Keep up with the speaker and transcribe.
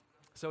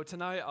So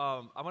tonight,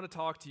 I want to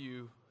talk to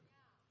you,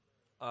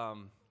 but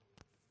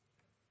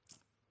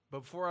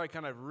before I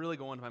kind of really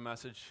go into my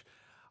message,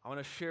 I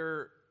want to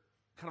share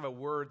kind of a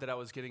word that I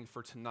was getting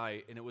for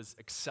tonight, and it was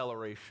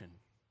acceleration.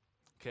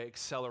 Okay,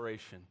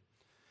 acceleration.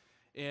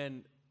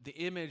 And the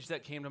image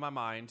that came to my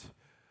mind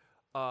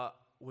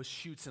was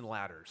chutes and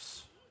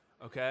ladders,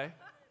 okay?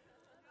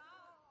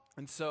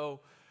 And so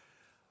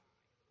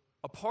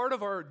a part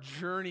of our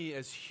journey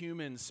as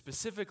humans,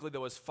 specifically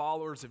though as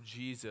followers of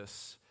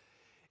Jesus,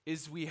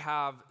 is we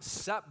have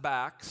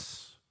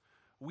setbacks,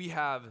 we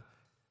have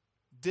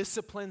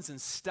disciplines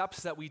and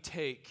steps that we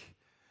take,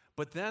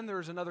 but then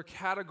there's another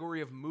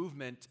category of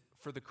movement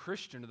for the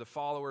Christian or the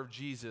follower of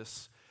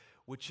Jesus,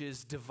 which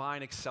is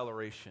divine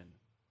acceleration,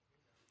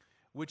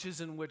 which is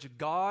in which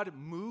God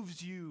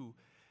moves you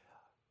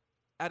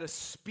at a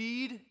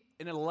speed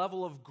and a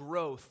level of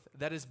growth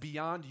that is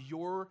beyond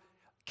your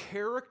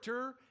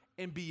character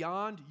and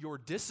beyond your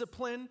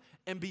discipline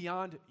and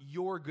beyond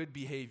your good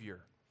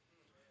behavior.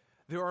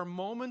 There are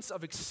moments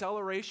of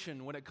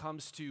acceleration when it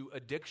comes to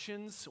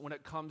addictions, when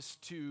it comes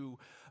to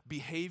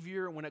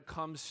behavior, when it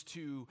comes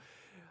to,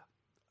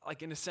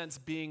 like in a sense,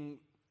 being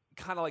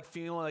kind of like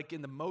feeling like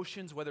in the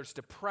motions, whether it's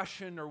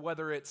depression or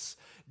whether it's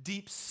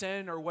deep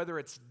sin or whether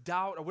it's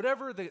doubt or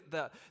whatever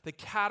the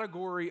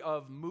category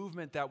of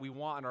movement that we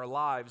want in our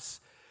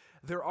lives.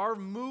 There are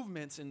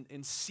movements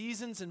in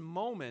seasons and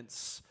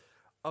moments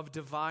of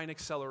divine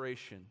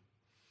acceleration.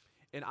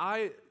 And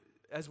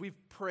as we've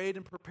prayed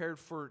and prepared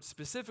for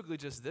specifically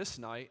just this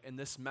night and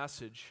this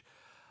message,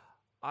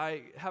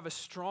 I have a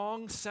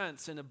strong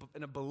sense and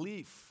a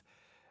belief,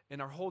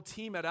 and our whole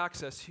team at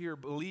Access here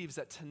believes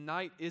that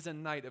tonight is a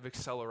night of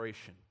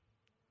acceleration.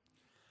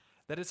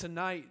 That it's a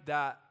night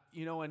that,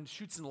 in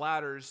chutes and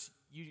ladders,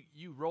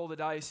 you roll the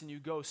dice and you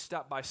go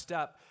step by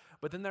step,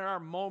 but then there are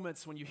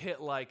moments when you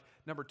hit like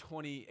number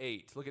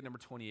 28. Look at number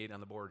 28 on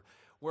the board,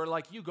 where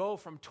like you go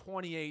from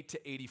 28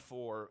 to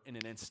 84 in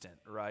an instant,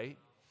 right?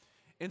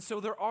 And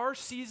so there are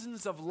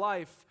seasons of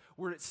life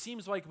where it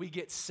seems like we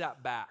get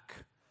set back.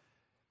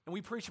 And we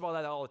preach about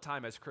that all the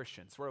time as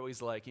Christians. We're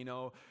always like,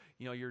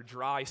 your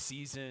dry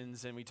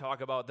seasons, and we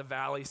talk about the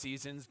valley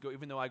seasons.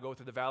 Even though I go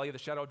through the valley of the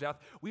shadow of death,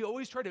 we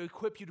always try to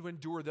equip you to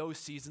endure those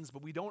seasons,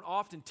 but we don't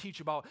often teach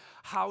about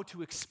how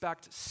to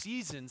expect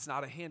seasons,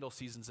 not to handle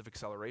seasons of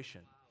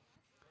acceleration.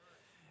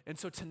 And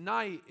so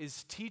tonight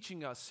is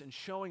teaching us and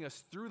showing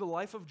us through the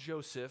life of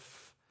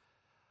Joseph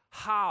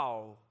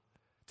how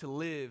to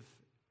live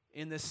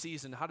in this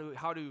season, how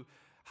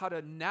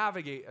to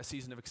navigate a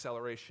season of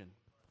acceleration.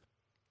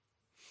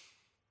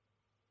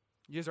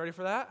 You guys ready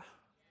for that?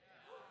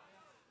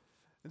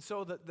 And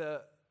so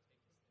the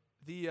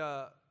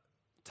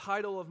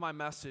title of my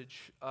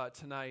message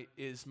tonight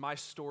is "My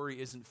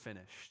Story Isn't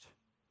Finished."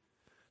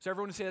 So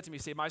everyone say that to me.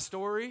 Say, "My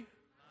story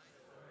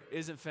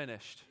isn't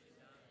finished."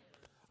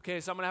 Okay,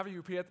 so I'm going to have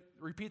you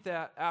repeat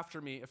that after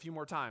me a few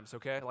more times,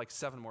 okay? Like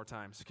 7 more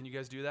times. Can you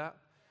guys do that?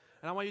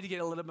 And I want you to get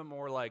a little bit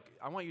more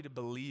I want you to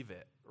believe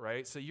it,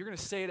 right? So you're going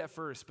to say it at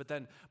first, but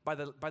then by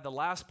the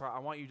last part, I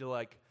want you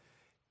to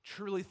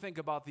truly think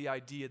about the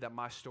idea that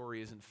my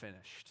story isn't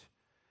finished.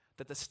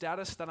 That the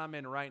status that I'm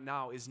in right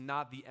now is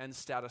not the end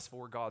status for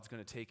where God's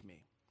going to take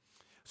me.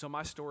 So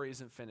my story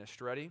isn't finished.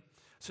 Ready?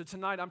 So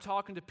tonight I'm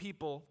talking to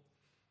people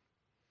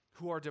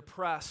who are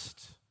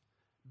depressed,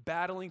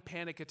 battling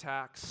panic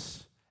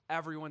attacks.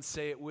 Everyone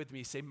say it with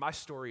me. Say, my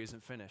story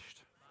isn't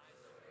finished.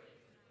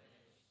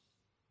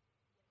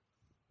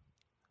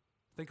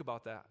 Think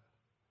about that.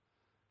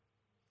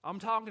 I'm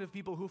talking to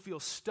people who feel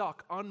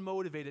stuck,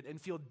 unmotivated,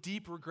 and feel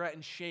deep regret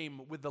and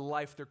shame with the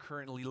life they're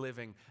currently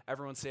living.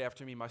 Everyone say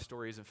after me, my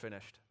story isn't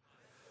finished.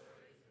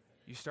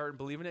 You start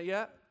believing it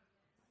yet?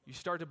 You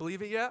start to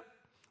believe it yet?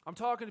 I'm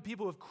talking to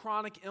people with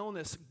chronic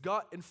illness,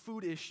 gut and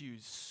food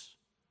issues.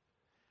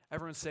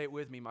 Everyone say it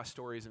with me, my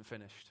story isn't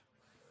finished.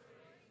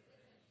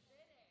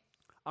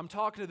 I'm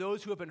talking to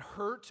those who have been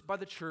hurt by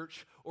the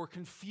church or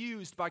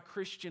confused by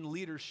Christian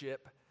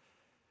leadership.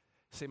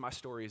 Say, my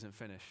story isn't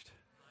finished.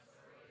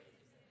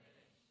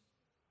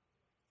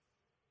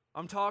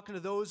 I'm talking to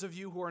those of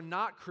you who are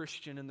not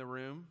Christian in the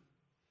room.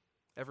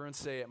 Everyone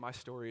say it, my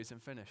story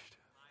isn't finished.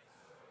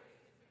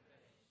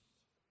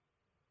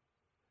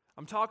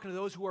 I'm talking to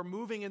those who are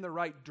moving in the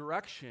right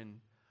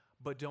direction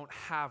but don't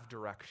have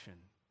direction.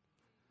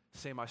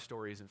 Say, my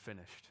story isn't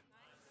finished.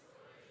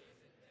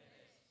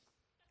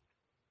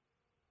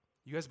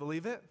 You guys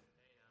believe it?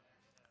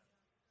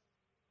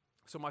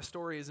 So my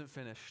story isn't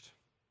finished.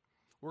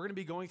 We're going to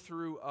be going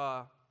through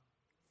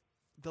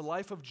the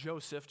life of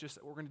Joseph.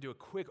 We're going to do a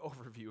quick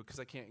overview because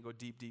I can't go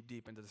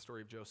deep into the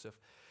story of Joseph.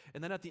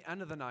 And then at the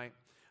end of the night,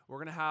 we're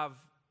going to have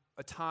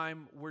a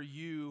time where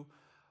you're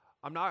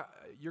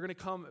going to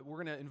come,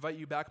 we're going to invite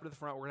you back up to the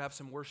front. We're going to have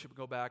some worship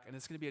go back, and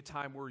it's going to be a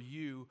time where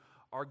you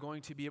are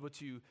going to be able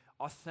to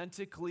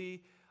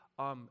authentically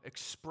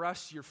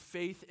express your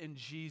faith in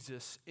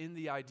Jesus in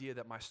the idea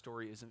that my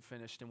story isn't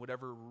finished in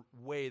whatever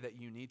way that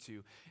you need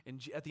to. And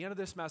at the end of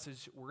this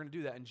message, we're going to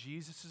do that. And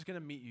Jesus is going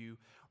to meet you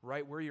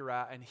right where you're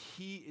at, and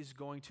he is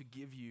going to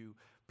give you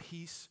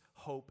peace,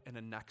 hope, and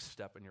a next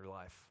step in your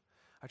life.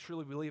 I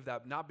truly believe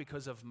that, not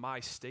because of my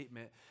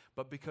statement,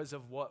 but because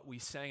of what we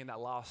sang in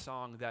that last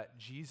song, that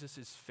Jesus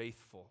is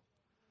faithful.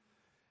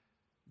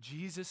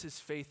 Jesus is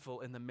faithful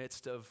in the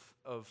midst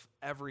of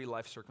every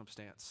life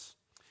circumstance.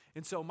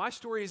 And so my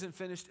story isn't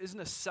finished, isn't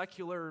a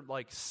secular,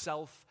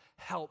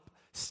 self-help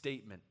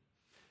statement.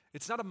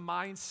 It's not a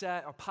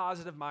mindset, a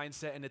positive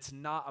mindset, and it's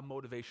not a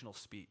motivational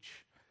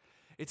speech.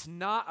 It's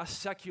not a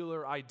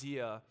secular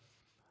idea,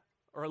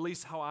 or at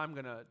least how I'm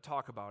going to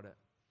talk about it.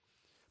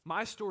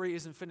 My story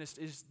isn't finished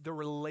is the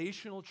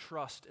relational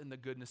trust in the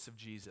goodness of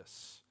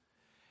Jesus.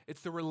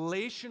 It's the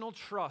relational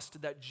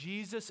trust that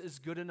Jesus is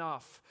good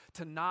enough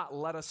to not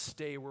let us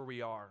stay where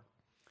we are.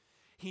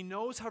 He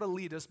knows how to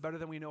lead us better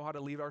than we know how to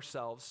lead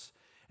ourselves.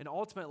 And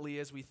ultimately,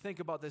 as we think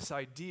about this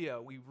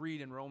idea, we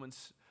read in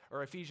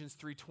Ephesians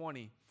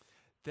 3:20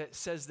 that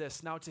says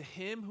this, "Now to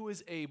him who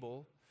is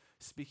able,"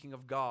 speaking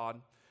of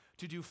God,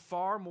 "to do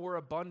far more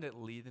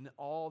abundantly than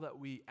all that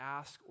we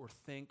ask or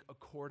think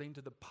according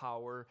to the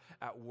power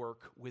at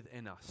work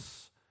within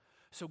us."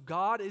 So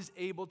God is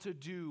able to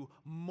do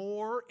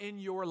more in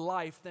your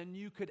life than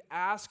you could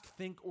ask,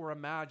 think, or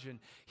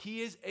imagine.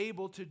 He is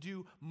able to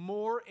do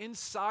more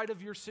inside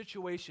of your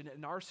situation,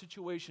 in our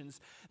situations,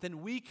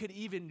 than we could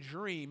even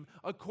dream,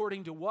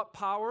 according to what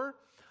power?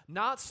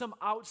 Not some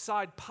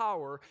outside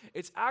power.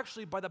 It's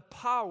actually by the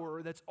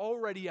power that's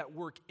already at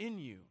work in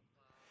you.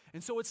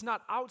 And so it's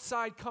not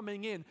outside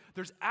coming in.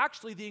 There's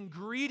actually the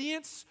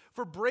ingredients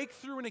for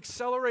breakthrough and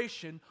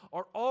acceleration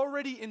are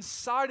already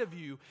inside of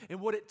you. And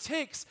what it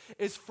takes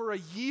is for a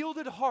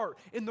yielded heart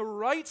in the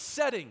right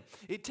setting.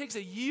 It takes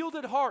a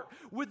yielded heart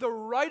with the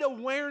right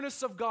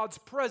awareness of God's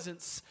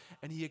presence,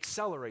 and He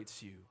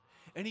accelerates you.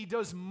 And He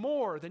does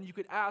more than you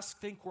could ask,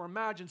 think, or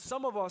imagine.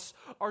 Some of us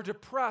are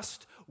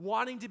depressed,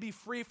 wanting to be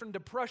free from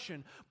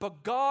depression.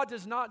 But God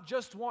does not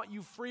just want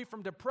you free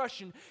from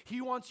depression.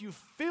 He wants you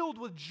filled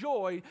with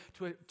joy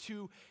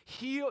to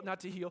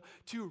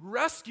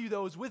rescue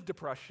those with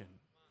depression.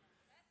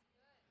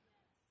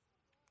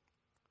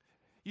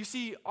 You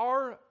see,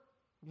 our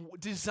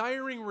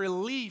desiring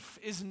relief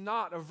is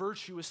not a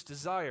virtuous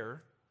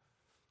desire.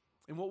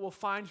 And what we'll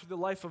find through the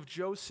life of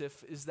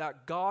Joseph is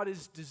that God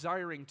is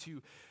desiring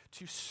to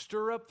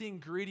stir up the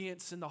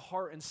ingredients in the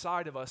heart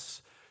inside of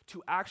us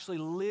to actually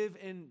live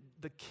in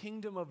the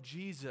kingdom of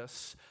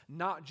Jesus,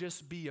 not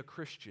just be a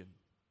Christian.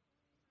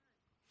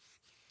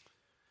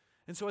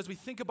 And so as we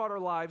think about our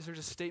lives, there's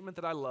a statement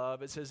that I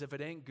love. It says, if it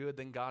ain't good,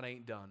 then God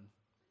ain't done.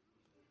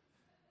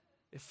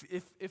 If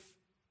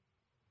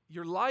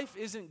your life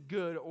isn't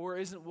good or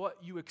isn't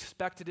what you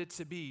expected it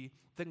to be,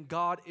 then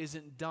God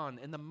isn't done.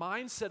 And the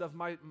mindset of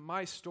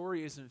my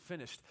story isn't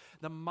finished.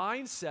 The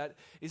mindset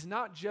is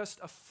not just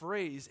a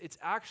phrase. It's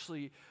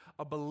actually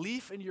a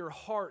belief in your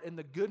heart in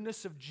the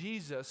goodness of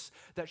Jesus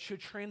that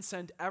should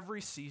transcend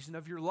every season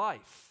of your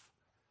life.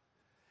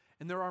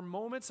 And there are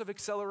moments of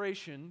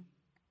acceleration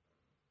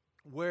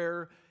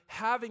where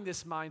having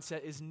this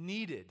mindset is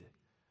needed.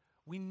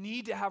 We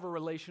need to have a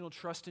relational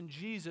trust in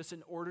Jesus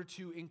in order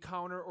to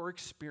encounter or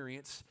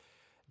experience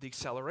the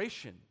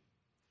acceleration,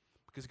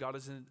 because God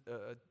is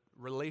a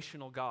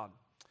relational God.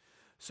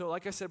 So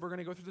like I said, we're going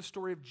to go through the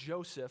story of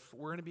Joseph.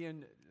 We're going to be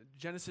in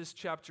Genesis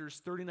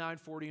chapters 39,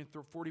 40, and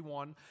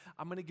 41.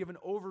 I'm going to give an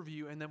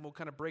overview, and then we'll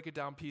kind of break it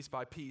down piece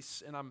by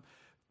piece. And I'm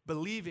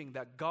believing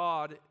that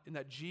God and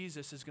that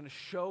Jesus is going to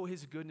show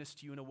His goodness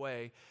to you in a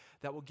way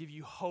that will give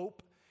you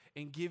hope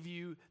and give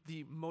you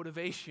the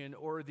motivation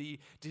or the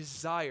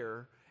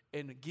desire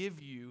and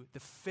give you the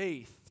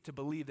faith to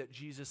believe that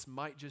Jesus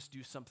might just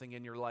do something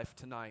in your life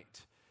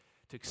tonight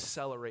to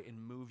accelerate and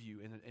move you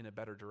in a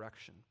better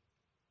direction.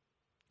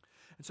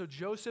 And so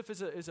Joseph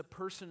is a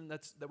person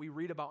that we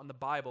read about in the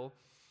Bible,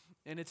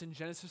 and it's in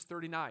Genesis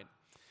 39.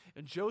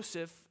 And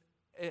Joseph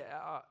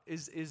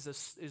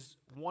is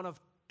one of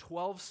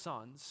 12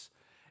 sons,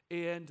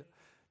 and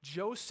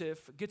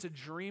Joseph gets a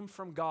dream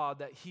from God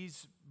that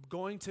he's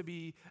going to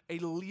be a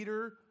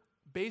leader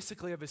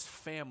basically of his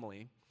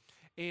family.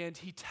 And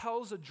he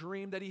tells a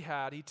dream that he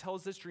had. He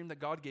tells this dream that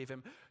God gave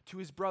him to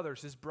his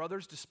brothers. His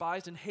brothers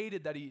despised and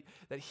hated that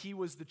he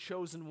was the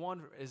chosen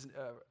one.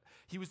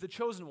 He was the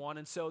chosen one,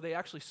 and so they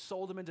actually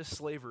sold him into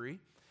slavery.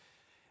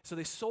 So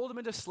they sold him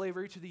into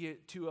slavery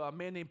to a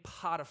man named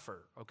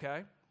Potiphar,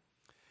 okay?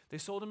 They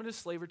sold him into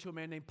slavery to a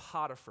man named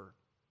Potiphar.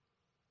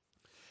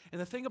 And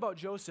the thing about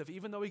Joseph,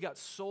 even though he got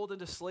sold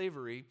into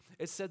slavery,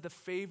 it said the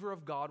favor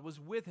of God was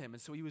with him.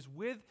 And so he was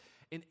with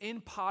and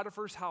in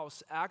Potiphar's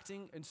house,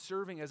 acting and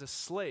serving as a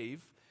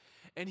slave.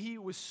 And he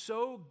was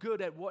so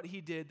good at what he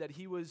did that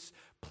he was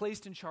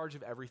placed in charge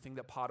of everything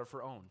that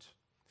Potiphar owned.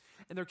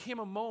 And there came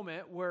a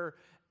moment where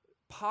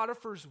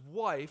Potiphar's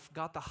wife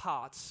got the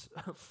hots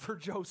for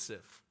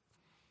Joseph.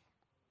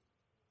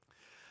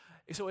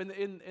 So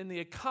in the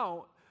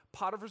account,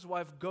 Potiphar's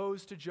wife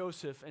goes to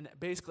Joseph and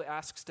basically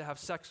asks to have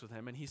sex with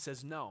him, and he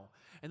says no.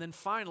 And then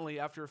finally,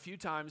 after a few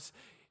times,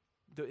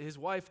 his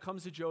wife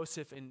comes to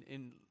Joseph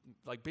and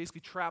like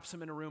basically traps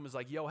him in a room, is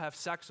like, yo, have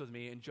sex with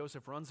me, and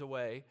Joseph runs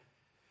away.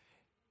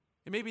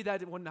 And maybe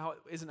that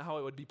isn't how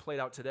it would be played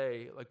out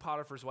today. Like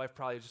Potiphar's wife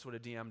probably just would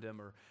have DM'd him,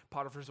 or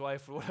Potiphar's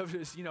wife or whatever,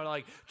 just,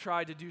 like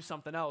tried to do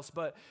something else.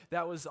 But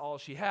that was all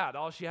she had.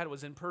 All she had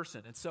was in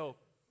person. And so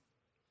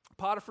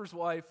Potiphar's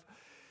wife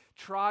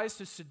tries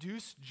to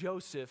seduce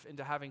Joseph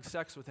into having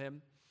sex with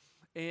him,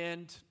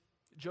 and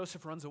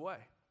Joseph runs away.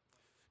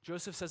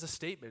 Joseph says a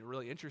statement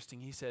really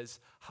interesting. He says,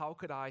 "How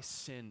could I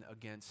sin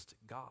against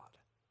God?"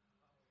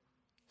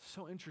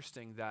 So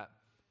interesting that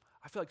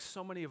I feel like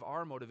so many of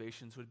our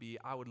motivations would be,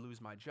 I would lose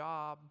my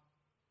job.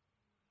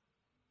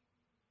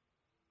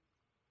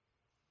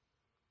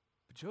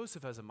 But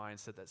Joseph has a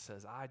mindset that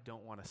says, I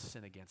don't want to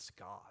sin against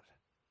God.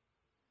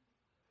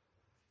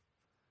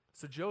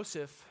 So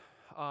Joseph,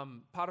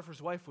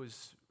 Potiphar's wife,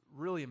 was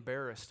really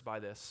embarrassed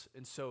by this,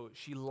 and so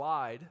she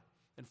lied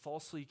and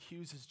falsely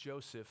accuses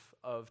Joseph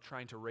of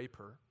trying to rape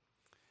her,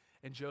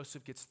 and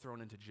Joseph gets thrown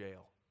into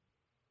jail.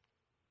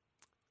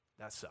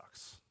 That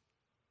sucks.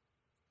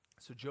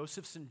 So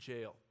Joseph's in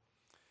jail.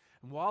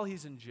 And while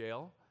he's in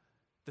jail,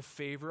 the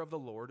favor of the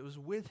Lord was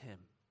with him.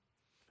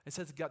 It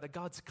says that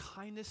God's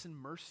kindness and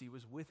mercy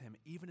was with him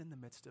even in the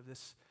midst of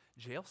this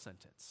jail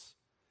sentence.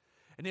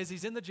 And as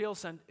he's in the jail,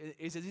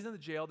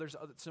 there's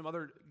some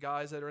other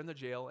guys that are in the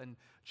jail, and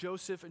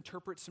Joseph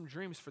interprets some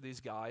dreams for these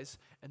guys,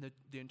 and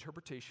the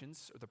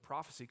interpretations or the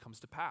prophecy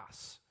comes to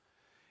pass.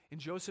 And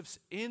Joseph's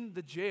in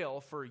the jail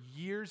for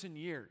years and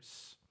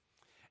years.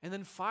 And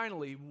then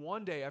finally,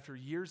 one day after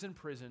years in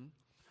prison,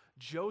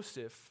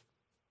 Joseph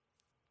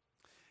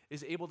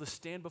is able to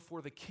stand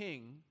before the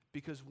king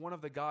because one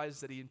of the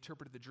guys that he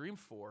interpreted the dream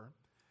for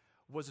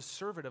was a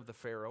servant of the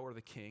Pharaoh or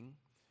the king,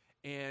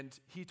 and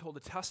he told a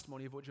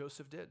testimony of what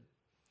Joseph did.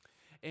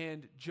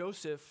 And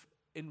Joseph,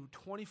 in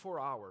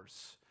 24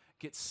 hours,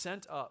 gets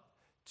sent up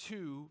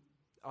to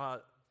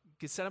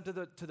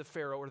the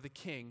Pharaoh or the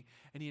king,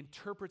 and he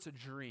interprets a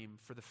dream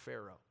for the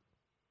Pharaoh.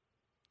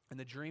 And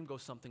the dream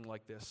goes something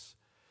like this.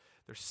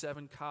 There's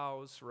 7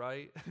 cows,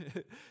 right?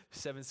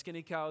 7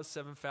 skinny cows,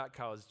 7 fat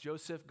cows.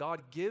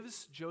 God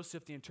gives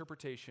Joseph the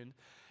interpretation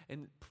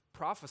and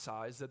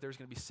prophesies that there's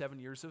going to be 7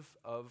 years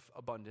of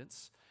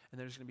abundance, and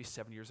there's going to be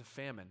 7 years of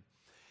famine.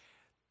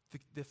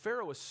 The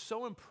Pharaoh was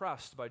so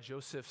impressed by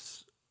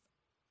Joseph's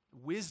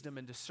wisdom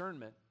and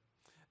discernment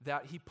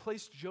that he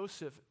placed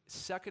Joseph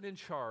second in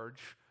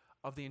charge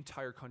of the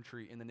entire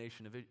country in the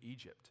nation of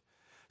Egypt.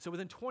 So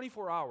within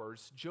 24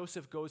 hours,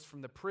 Joseph goes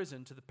from the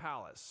prison to the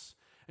palace.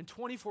 In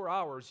 24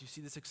 hours, you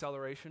see this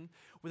acceleration?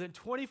 Within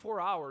 24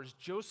 hours,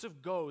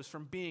 Joseph goes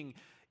from being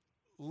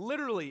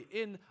literally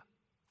in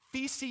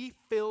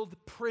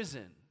feces-filled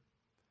prison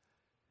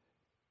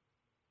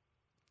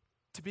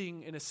to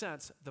being, in a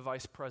sense, the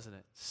vice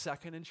president,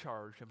 second in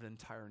charge of an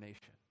entire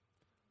nation.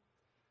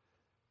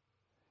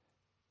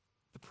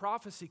 The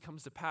prophecy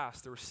comes to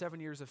pass. There were 7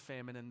 years of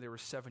famine, and there were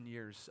 7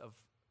 years of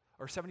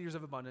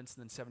abundance,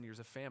 and then 7 years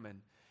of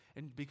famine.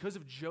 And because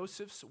of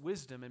Joseph's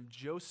wisdom and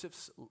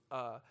Joseph's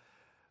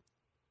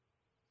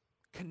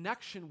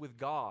connection with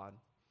God,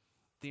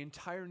 the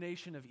entire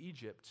nation of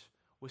Egypt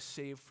was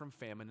saved from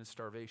famine and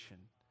starvation,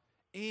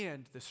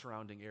 and the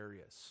surrounding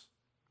areas.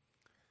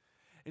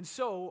 And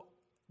so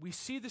we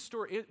see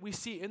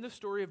in the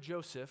story of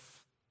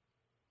Joseph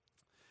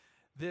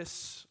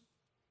this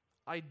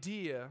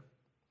idea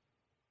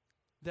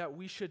that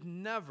we should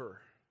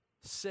never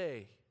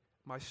say,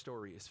 my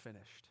story is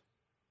finished.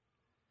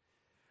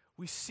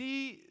 We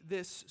see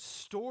this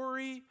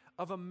story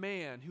of a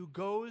man who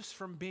goes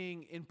from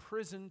being in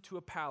prison to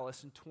a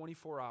palace in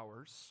 24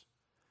 hours,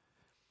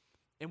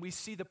 and we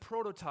see the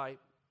prototype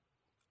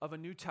of a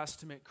New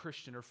Testament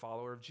Christian or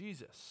follower of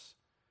Jesus,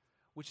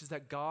 which is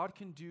that God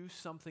can do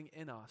something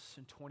in us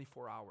in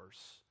 24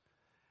 hours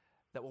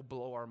that will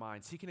blow our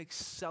minds. He can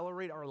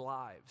accelerate our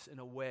lives in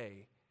a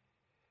way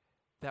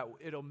that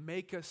it'll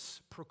make us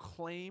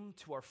proclaim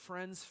to our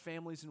friends,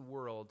 families, and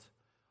world,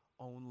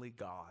 only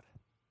God.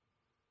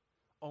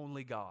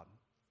 Only God.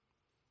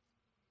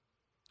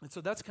 And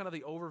so that's kind of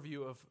the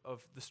overview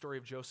of the story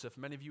of Joseph.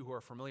 Many of you who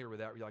are familiar with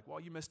that, you're like, well,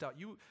 you missed out.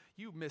 You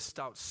missed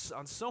out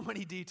on so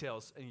many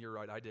details, and you're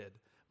right, I did.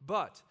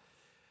 But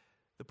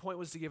the point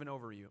was to give an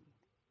overview.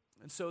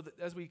 And so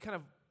as we kind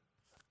of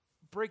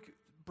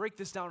break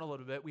this down a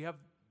little bit, we have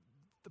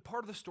the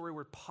part of the story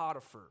where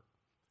Potiphar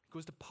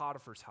goes to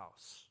Potiphar's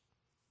house,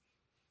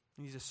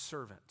 and he's a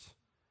servant.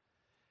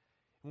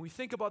 When we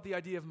think about the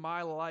idea of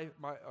my life,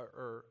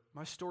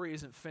 my story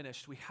isn't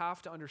finished, we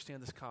have to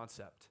understand this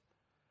concept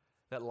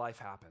that life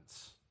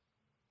happens.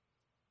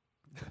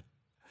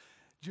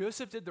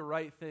 Joseph did the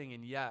right thing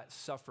and yet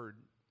suffered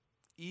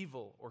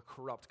evil or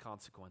corrupt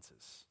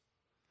consequences.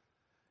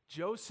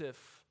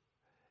 Joseph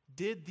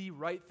did the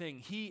right thing.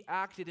 He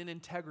acted in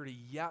integrity,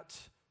 yet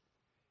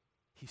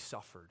he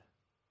suffered.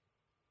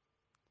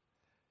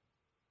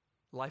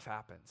 Life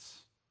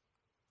happens.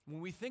 When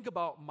we think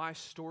about my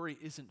story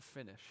isn't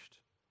finished,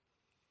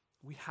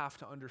 we have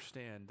to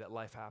understand that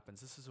life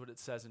happens. This is what it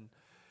says in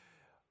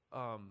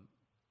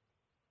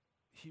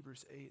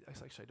Hebrews 8.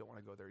 Actually, I don't want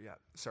to go there yet.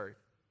 Sorry.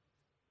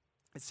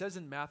 It says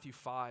in Matthew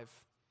 5,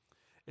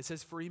 It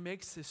says, for he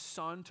makes his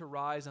sun to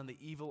rise on the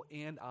evil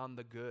and on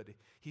the good.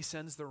 He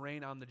sends the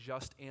rain on the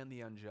just and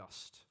the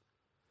unjust.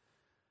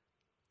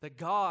 That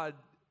God,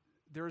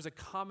 there is a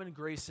common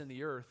grace in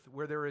the earth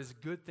where there is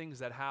good things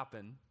that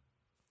happen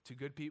to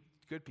good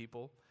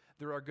people.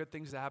 There are good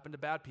things that happen to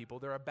bad people.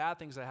 There are bad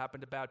things that happen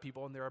to bad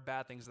people, and there are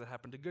bad things that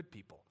happen to good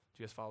people.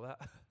 Do you guys follow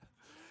that?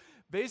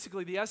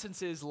 Basically, the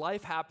essence is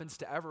life happens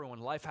to everyone.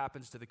 Life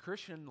happens to the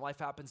Christian. Life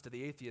happens to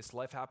the atheist.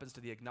 Life happens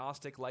to the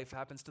agnostic. Life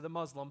happens to the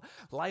Muslim.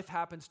 Life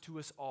happens to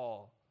us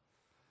all.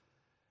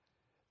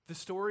 The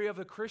story of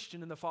the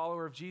Christian and the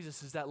follower of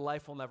Jesus is that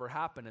life will never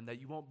happen and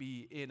that you won't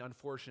be in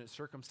unfortunate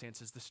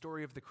circumstances. The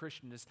story of the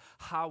Christian is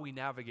how we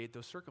navigate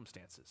those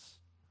circumstances.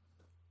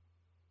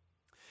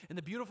 And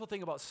the beautiful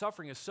thing about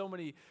suffering is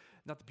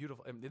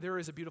there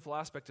is a beautiful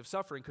aspect of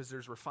suffering because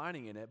there's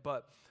refining in it,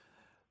 but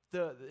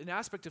an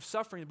aspect of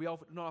suffering that we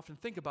don't often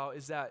think about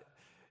is that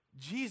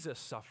Jesus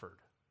suffered.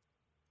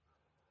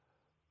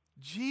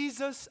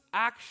 Jesus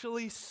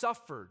actually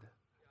suffered.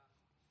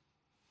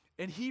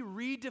 And he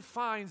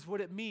redefines what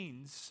it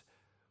means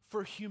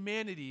for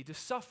humanity to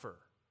suffer.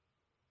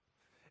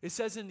 It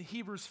says in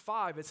Hebrews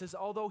 5, it says,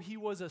 although he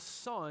was a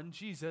son,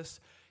 Jesus,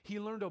 he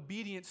learned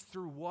obedience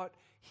through what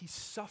he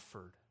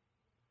suffered.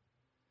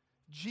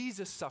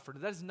 Jesus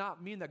suffered. That does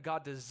not mean that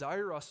God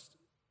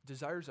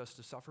desires us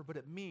to suffer, but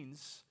it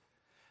means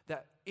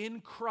that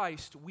in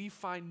Christ we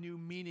find new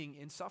meaning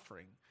in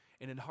suffering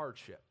and in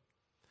hardship.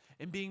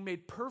 In being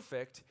made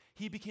perfect,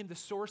 he became the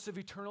source of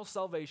eternal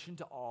salvation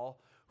to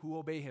all who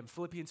obey him.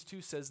 Philippians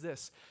 2 says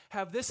this,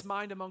 have this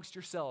mind amongst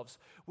yourselves,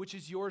 which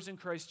is yours in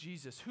Christ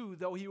Jesus, who,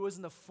 though he was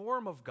in the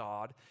form of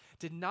God,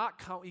 did not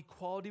count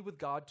equality with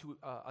God to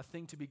a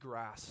thing to be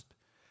grasped,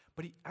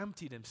 but he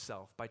emptied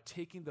himself by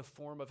taking the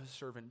form of a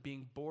servant,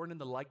 being born in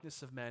the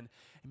likeness of men,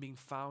 and being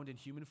found in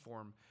human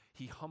form.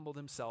 He humbled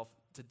himself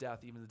to death,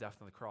 even the death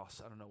on the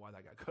cross. I don't know why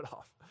that got cut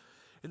off.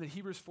 And then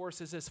Hebrews 4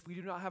 says this, we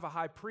do not have a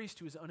high priest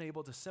who is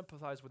unable to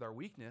sympathize with our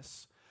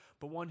weakness,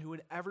 but one who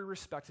in every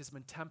respect has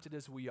been tempted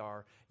as we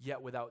are,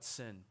 yet without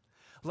sin.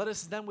 Let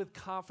us then with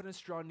confidence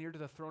draw near to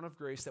the throne of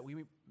grace that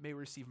we may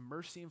receive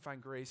mercy and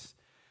find grace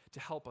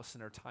to help us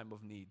in our time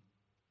of need.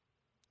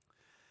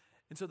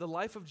 And so the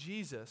life of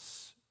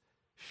Jesus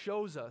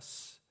shows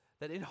us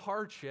that in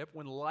hardship,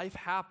 when life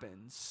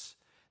happens,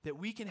 that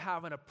we can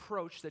have an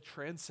approach that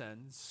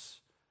transcends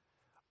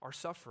our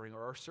suffering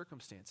or our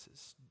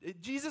circumstances.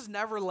 Jesus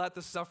never let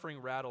the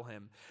suffering rattle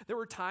him. There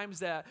were times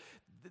that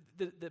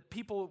the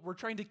people were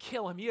trying to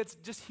kill him. He had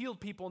just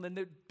healed people, and then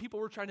the people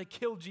were trying to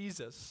kill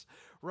Jesus,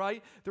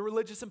 right? The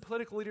religious and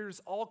political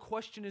leaders all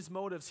questioned his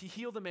motives. He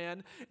healed a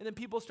man, and then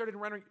people started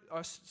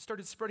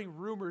spreading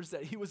rumors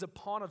that he was a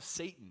pawn of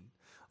Satan.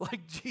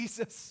 Like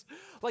Jesus,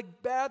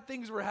 like bad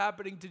things were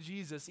happening to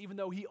Jesus, even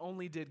though he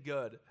only did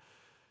good.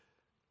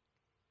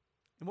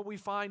 And what we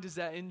find is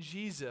that in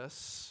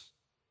Jesus,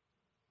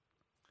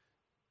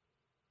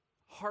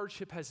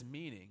 hardship has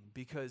meaning,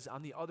 because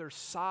on the other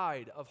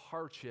side of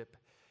hardship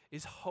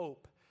is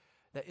hope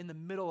that in the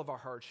middle of our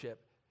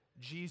hardship,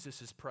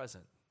 Jesus is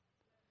present.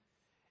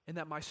 And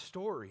that my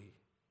story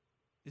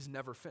is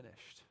never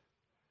finished.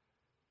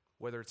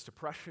 Whether it's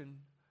depression,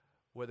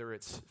 whether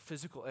it's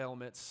physical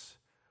ailments,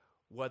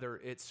 whether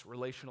it's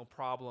relational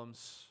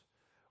problems,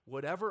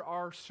 whatever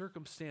our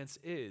circumstance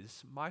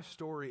is, my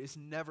story is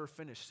never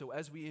finished. So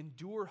as we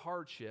endure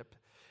hardship,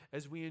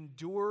 as we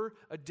endure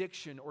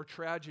addiction or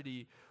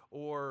tragedy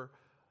or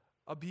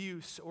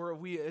abuse, or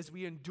as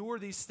we endure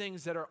these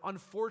things that are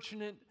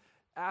unfortunate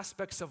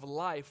aspects of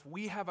life,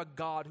 we have a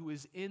God who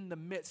is in the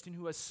midst and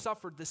who has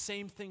suffered the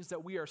same things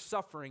that we are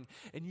suffering,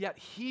 and yet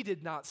he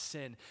did not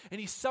sin.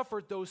 And he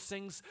suffered those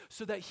things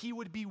so that he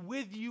would be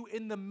with you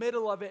in the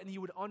middle of it and he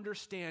would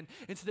understand,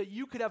 and so that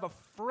you could have a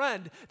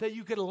friend that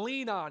you could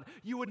lean on.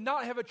 You would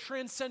not have a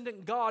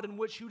transcendent God in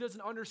which who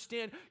doesn't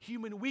understand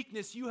human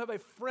weakness. You have a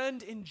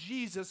friend in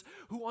Jesus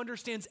who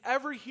understands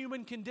every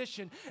human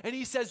condition, and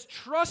he says,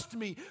 trust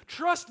me.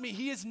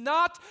 He is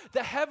not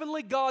the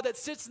heavenly God that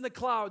sits in the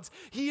clouds.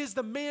 He is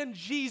the man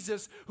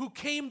Jesus who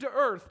came to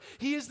earth.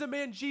 He is the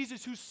man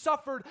Jesus who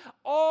suffered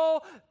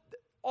all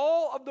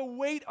of the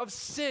weight of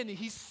sin.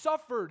 He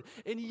suffered,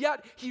 and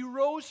yet he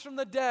rose from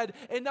the dead.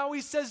 And now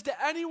he says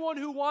to anyone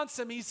who wants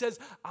him, he says,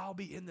 I'll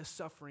be in the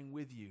suffering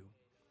with you.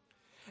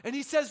 And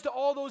he says to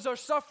all those who are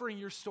suffering,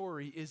 your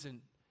story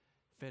isn't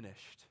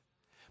finished.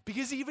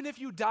 Because even if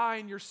you die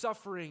in your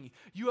suffering,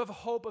 you have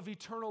hope of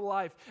eternal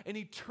life and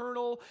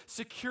eternal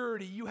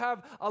security. You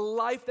have a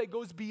life that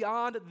goes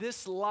beyond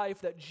this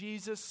life that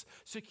Jesus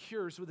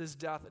secures with his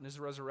death and his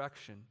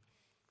resurrection.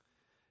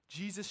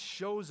 Jesus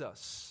shows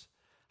us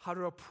how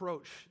to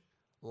approach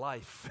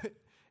life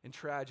in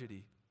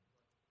tragedy.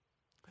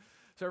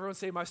 So everyone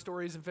say, my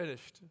story isn't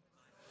finished.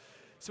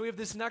 So we have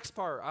this next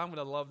part. I'm going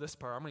to love this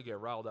part. I'm going to get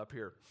riled up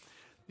here.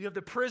 You have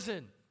the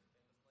prison.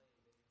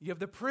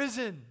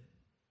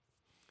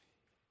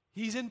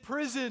 He's in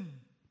prison.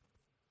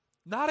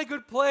 Not a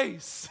good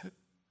place.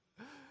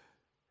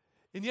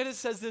 And yet it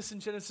says this in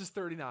Genesis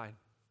 39.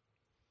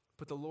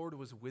 But the Lord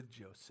was with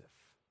Joseph.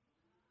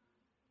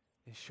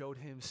 and showed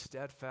him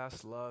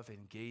steadfast love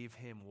and gave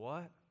him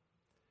what?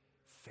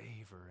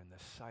 Favor in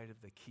the sight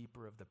of the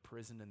keeper of the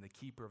prison. And the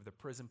keeper of the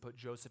prison put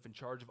Joseph in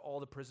charge of all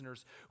the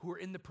prisoners who were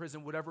in the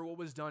prison. Whatever what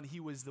was done, he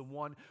was the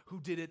one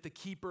who did it. The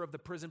keeper of the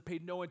prison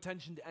paid no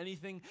attention to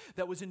anything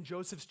that was in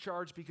Joseph's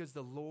charge because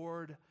the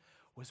Lord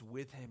was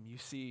with him. You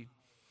see,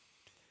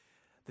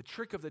 the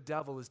trick of the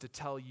devil is to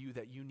tell you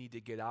that you need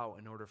to get out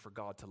in order for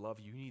God to love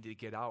you. You need to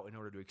get out in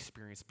order to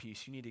experience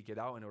peace. You need to get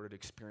out in order to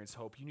experience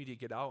hope. You need to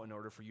get out in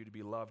order for you to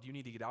be loved. You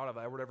need to get out of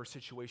whatever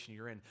situation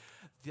you're in.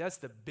 That's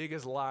the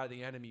biggest lie of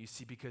the enemy, you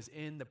see, because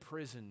in the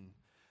prison,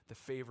 the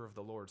favor of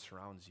the Lord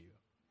surrounds you.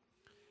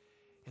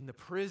 In the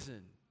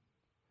prison,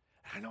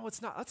 I know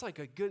it's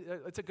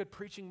a good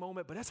preaching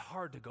moment, but it's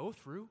hard to go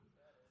through.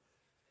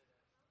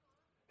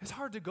 It's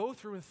hard to go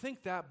through and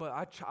think that, but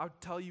I'll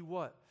tell you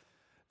what.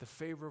 The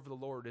favor of the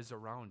Lord is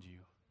around you.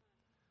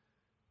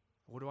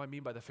 What do I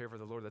mean by the favor of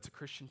the Lord? That's a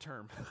Christian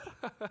term.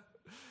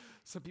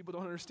 Some people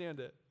don't understand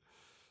it.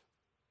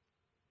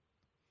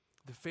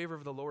 The favor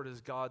of the Lord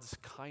is God's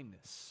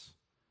kindness,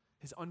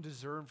 his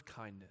undeserved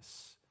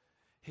kindness,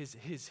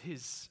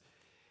 his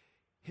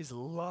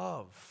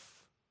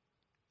love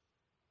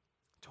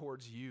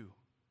towards you.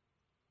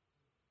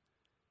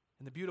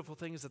 And the beautiful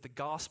thing is that the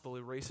gospel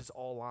erases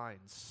all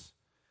lines.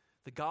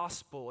 The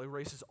gospel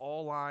erases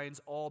all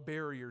lines, all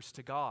barriers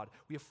to God.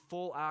 We have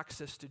full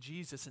access to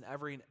Jesus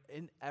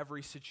in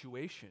every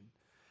situation.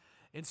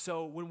 And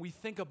so when we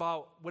think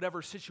about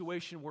whatever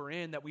situation we're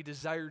in that we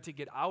desire to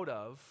get out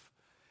of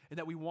and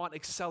that we want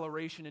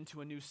acceleration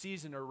into a new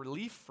season or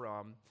relief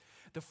from,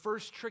 the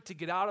first trick to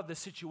get out of the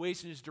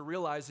situation is to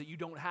realize that you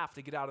don't have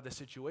to get out of the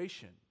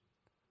situation.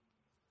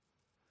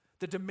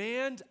 The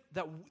demand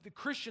that the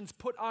Christians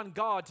put on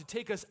God to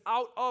take us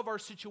out of our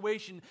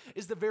situation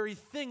is the very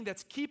thing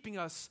that's keeping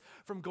us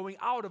from going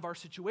out of our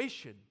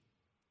situation.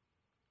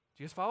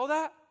 Do you guys follow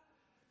that?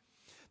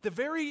 The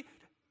very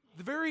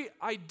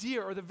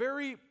idea or the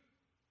very,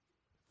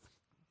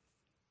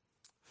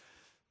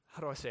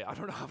 how do I say it? I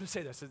don't know how to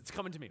say this. It's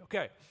coming to me.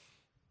 Okay.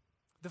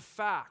 The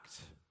fact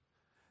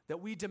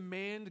that we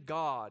demand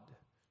God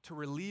to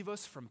relieve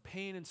us from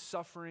pain and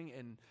suffering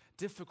and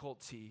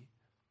difficulty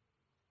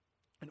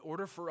in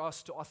order for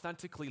us to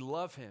authentically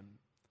love him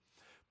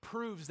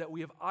proves that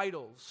we have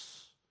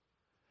idols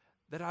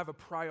that have a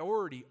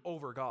priority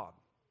over God.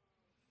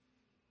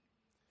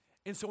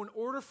 And so in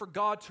order for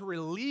God to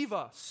relieve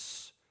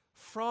us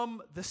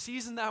from the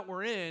season that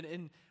we're in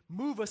and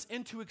move us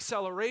into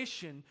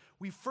acceleration,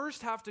 we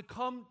first have to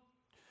come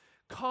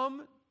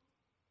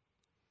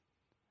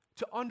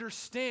to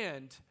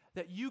understand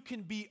that you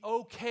can be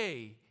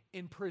okay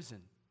in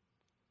prison.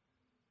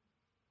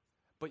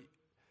 But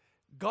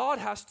God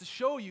has to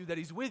show you that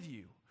he's with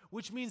you,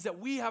 which means that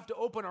we have to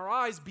open our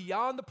eyes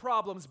beyond the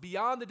problems,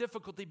 beyond the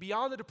difficulty,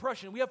 beyond the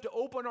depression. We have to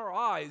open our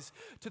eyes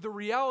to the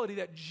reality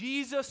that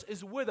Jesus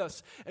is with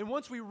us. And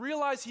once we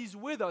realize he's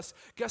with us,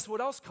 guess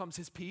what else comes?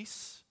 His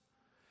peace.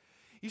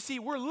 You see,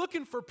 we're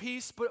looking for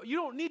peace, but you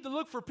don't need to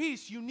look for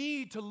peace. You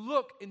need to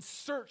look and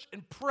search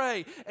and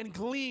pray and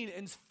glean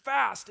and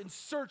fast and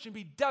search and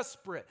be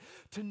desperate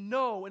to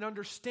know and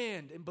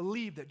understand and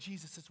believe that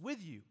Jesus is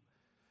with you.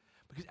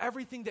 Because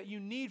everything that you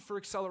need for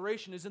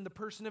acceleration is in the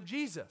person of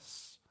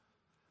Jesus.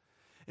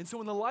 And so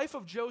in the life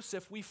of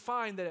Joseph, we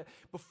find that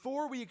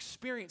before we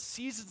experience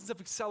seasons of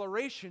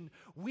acceleration,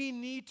 we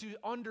need to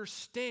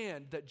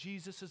understand that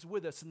Jesus is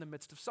with us in the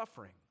midst of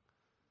suffering.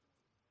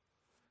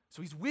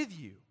 So he's with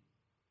you.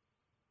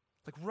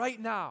 Like right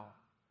now,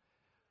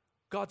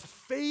 God's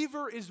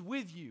favor is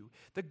with you.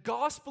 The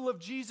gospel of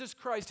Jesus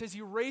Christ has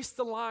erased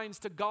the lines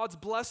to God's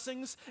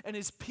blessings and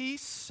his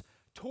peace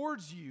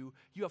towards you.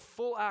 You have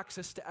full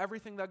access to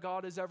everything that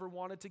God has ever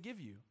wanted to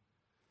give you.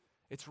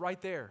 It's right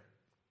there.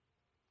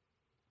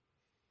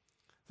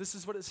 This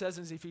is what it says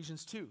in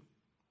Ephesians 2.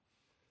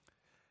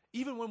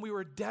 Even when we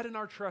were dead in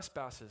our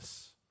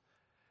trespasses,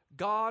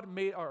 God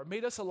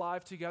made us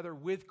alive together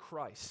with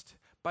Christ.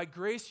 By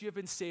grace you have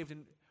been saved,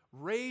 and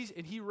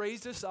he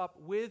raised us up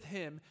with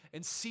him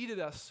and seated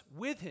us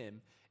with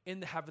him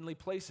in the heavenly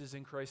places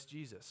in Christ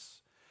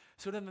Jesus.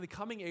 So that in the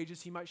coming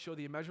ages he might show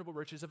the immeasurable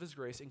riches of his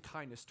grace and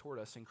kindness toward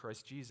us in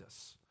Christ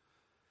Jesus.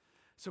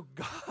 So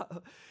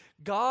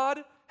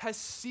God has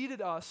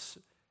seated us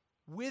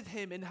with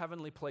him in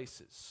heavenly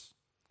places.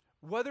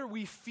 Whether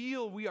we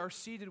feel we are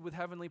seated with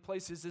heavenly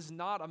places is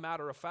not a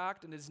matter of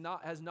fact and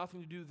has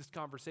nothing to do with this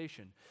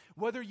conversation.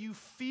 Whether you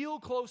feel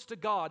close to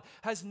God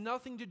has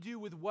nothing to do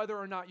with whether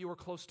or not you are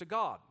close to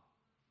God.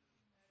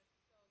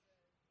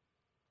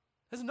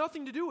 It has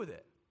nothing to do with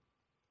it.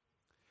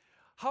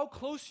 How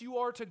close you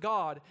are to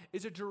God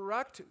is a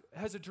direct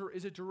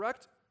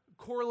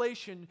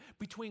correlation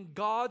between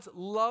God's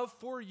love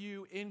for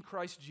you in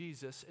Christ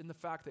Jesus and the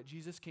fact that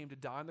Jesus came to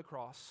die on the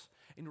cross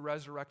and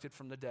resurrected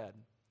from the dead.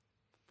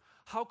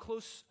 How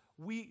close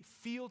we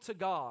feel to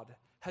God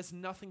has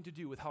nothing to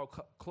do with how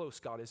close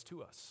God is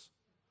to us.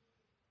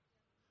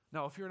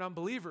 Now, if you're an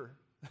unbeliever,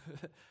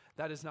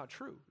 that is not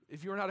true.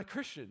 If you're not a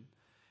Christian,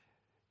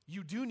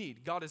 you do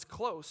need, God is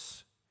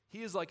close.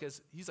 He's like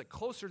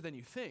closer than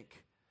you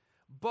think.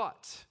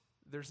 But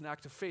there's an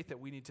act of faith that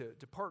we need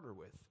to partner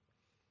with.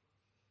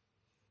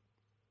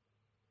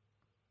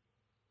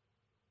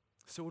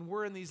 So when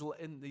we're in these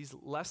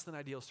less than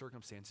ideal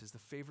circumstances, the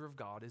favor of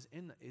God is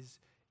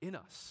in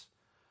us.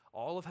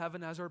 All of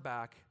heaven has our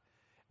back.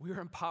 We are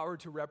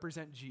empowered to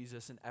represent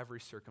Jesus in every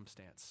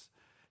circumstance.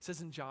 It says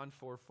in John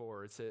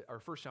 4:4, or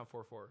 1 John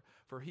 4:4,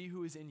 for he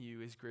who is in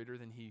you is greater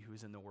than he who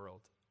is in the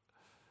world.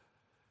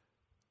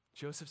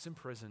 Joseph's in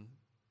prison,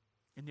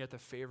 and yet the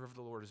favor of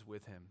the Lord is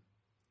with him.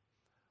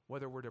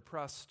 Whether we're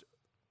depressed,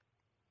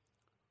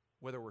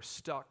 whether we're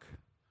stuck,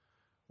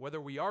 whether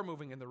we are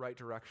moving in the right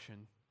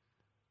direction,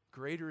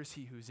 greater is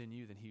he who's in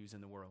you than he who's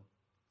in the world.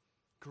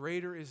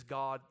 Greater is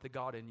God, the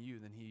God in you,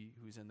 than he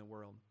who's in the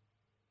world.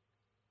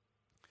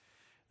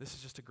 This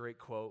is just a great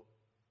quote.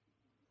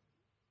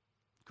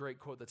 Great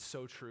quote that's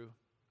so true.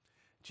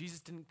 Jesus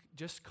didn't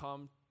just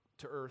come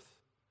to earth,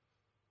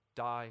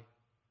 die,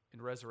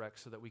 and resurrect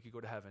so that we could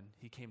go to heaven.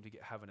 He came to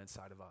get heaven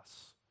inside of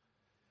us.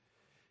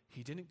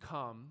 He didn't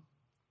come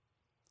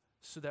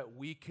so that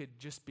we could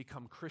just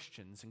become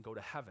Christians and go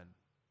to heaven.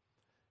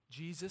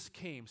 Jesus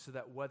came so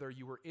that whether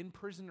you were in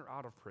prison or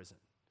out of prison,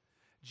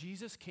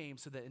 Jesus came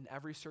so that in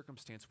every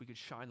circumstance we could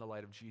shine the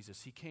light of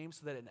Jesus. He came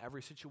so that in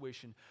every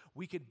situation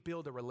we could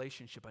build a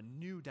relationship, a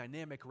new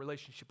dynamic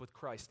relationship with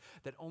Christ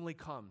that only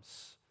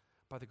comes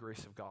by the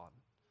grace of God.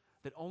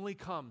 That only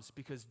comes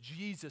because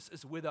Jesus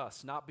is with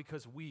us, not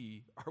because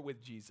we are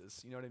with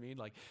Jesus. You know what I mean?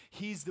 Like,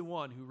 he's the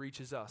one who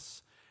reaches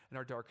us in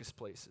our darkest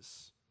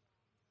places.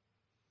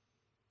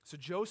 So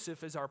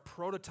Joseph is our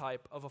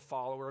prototype of a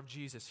follower of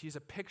Jesus. He's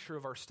a picture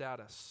of our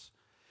status.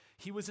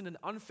 He was in an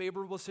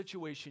unfavorable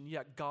situation,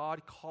 yet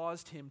God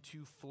caused him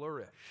to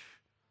flourish.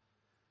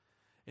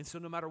 And so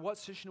no matter what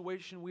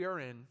situation we are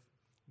in,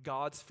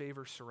 God's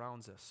favor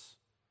surrounds us.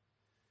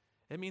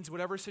 It means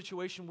whatever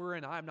situation we're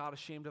in, I am not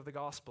ashamed of the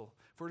gospel.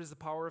 For it is the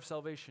power of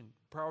salvation,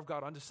 power of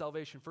God unto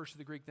salvation, first to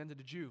the Greek, then to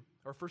the Jew,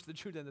 or first to the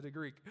Jew, then to the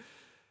Greek.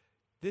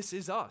 This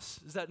is us,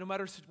 is that no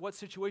matter what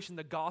situation,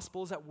 the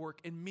gospel is at work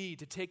in me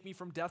to take me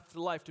from death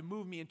to life, to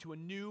move me into a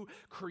new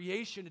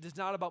creation. It is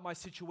not about my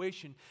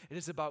situation. It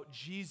is about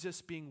Jesus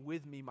being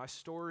with me. My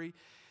story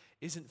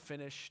isn't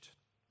finished.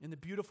 And the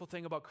beautiful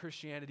thing about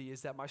Christianity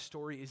is that my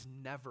story is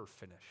never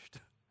finished.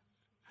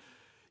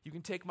 You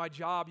can take my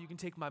job, you can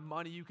take my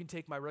money, you can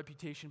take my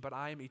reputation, but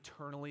I am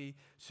eternally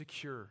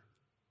secure.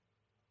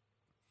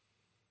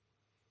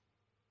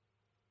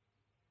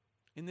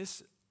 In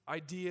this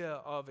idea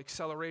of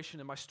acceleration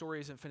and my story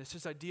isn't finished,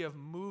 this idea of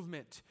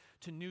movement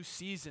to new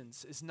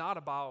seasons is not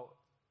about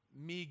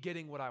me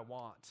getting what I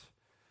want.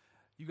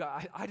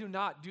 I do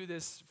not do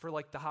this for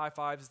like the high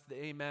fives,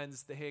 the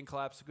amens, the hand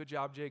claps, good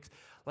job, Jakes.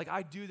 Like,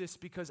 I do this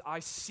because I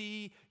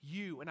see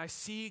you and I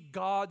see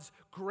God's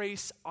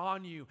grace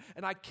on you.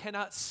 And I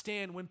cannot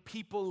stand when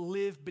people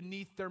live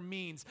beneath their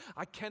means.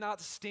 I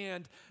cannot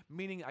stand,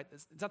 meaning,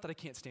 it's not that I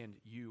can't stand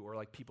you or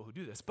like people who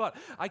do this, but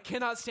I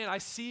cannot stand, I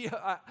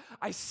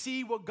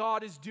see what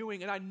God is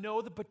doing, and I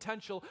know the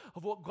potential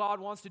of what God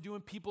wants to do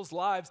in people's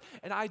lives.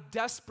 And I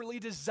desperately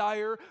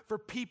desire for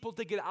people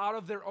to get out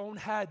of their own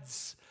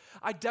heads.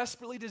 I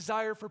desperately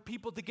desire for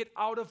people to get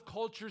out of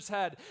culture's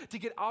head, to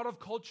get out of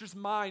culture's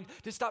mind,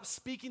 to stop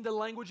speaking the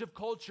language of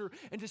culture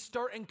and to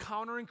start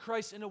encountering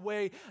Christ in a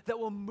way that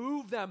will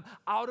move them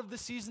out of the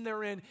season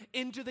they're in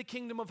into the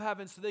kingdom of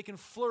heaven so they can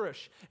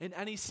flourish in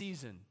any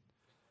season,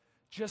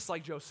 just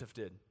like Joseph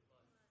did.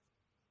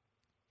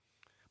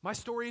 My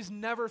story is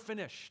never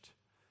finished.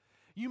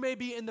 You may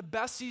be in the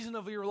best season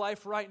of your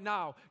life right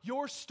now.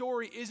 Your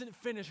story isn't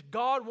finished.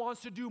 God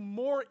wants to do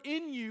more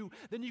in you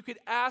than you could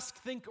ask,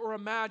 think, or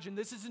imagine.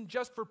 This isn't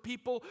just for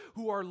people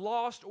who are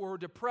lost or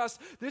depressed.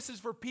 This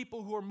is for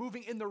people who are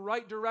moving in the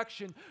right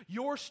direction.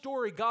 Your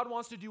story, God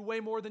wants to do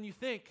way more than you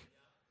think.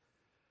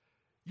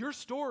 Your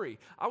story.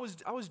 I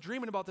was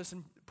dreaming about this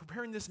and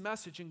preparing this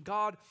message, and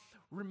God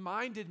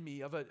reminded me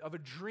of a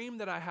dream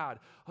that I had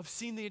of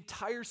seeing the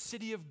entire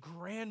city of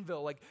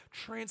Granville like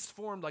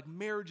transformed, like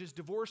marriages,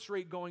 divorce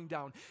rate going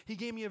down. He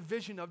gave me a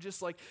vision of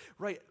just like,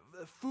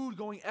 food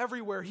going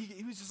everywhere.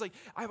 He was just like,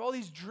 I have all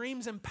these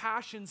dreams and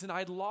passions, and I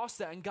had lost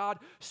that, and God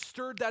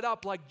stirred that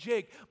up like,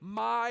 Jake,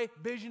 my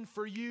vision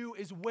for you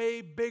is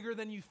way bigger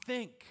than you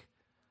think.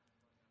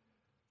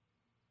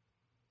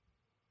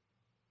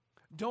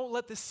 Don't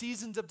let the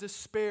seasons of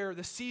despair,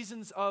 the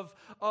seasons of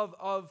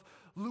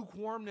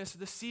lukewarmness,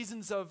 the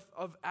seasons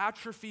of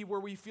atrophy where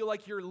we feel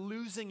like you're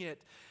losing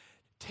it,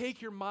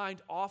 take your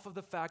mind off of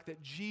the fact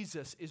that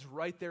Jesus is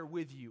right there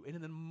with you. And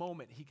in the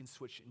moment, he can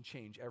switch and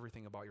change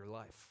everything about your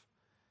life.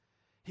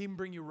 He can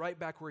bring you right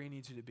back where he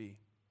needs you to be.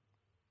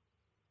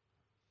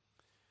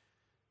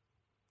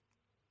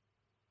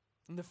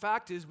 And the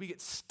fact is, we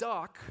get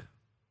stuck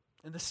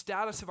in the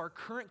status of our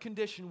current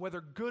condition, whether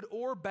good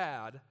or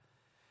bad,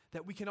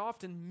 that we can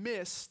often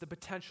miss the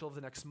potential of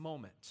the next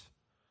moment.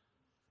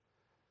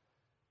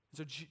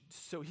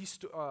 So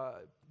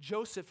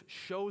Joseph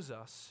shows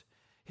us,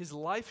 his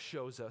life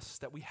shows us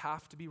that we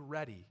have to be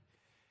ready.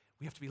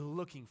 We have to be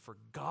looking for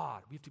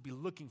God. We have to be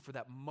looking for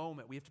that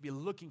moment. We have to be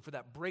looking for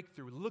that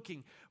breakthrough,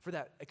 looking for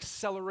that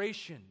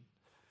acceleration.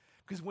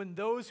 Because when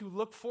those who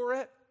look for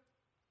it,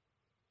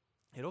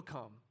 it'll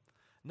come.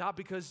 Not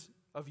because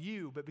of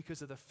you, but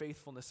because of the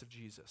faithfulness of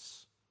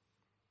Jesus.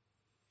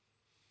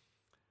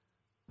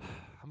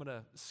 I'm going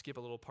to skip a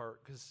little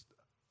part because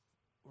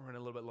we're running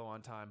a little bit low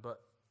on time,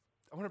 but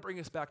I want to bring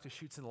us back to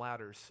Chutes and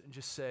Ladders and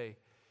just say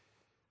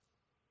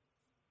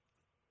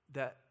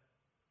that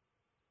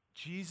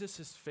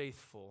Jesus is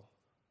faithful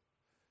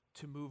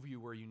to move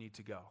you where you need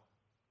to go.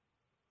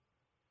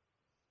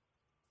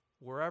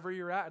 Wherever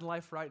you're at in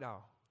life right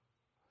now,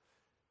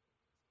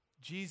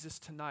 Jesus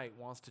tonight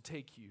wants to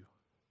take you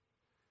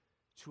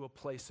to a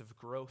place of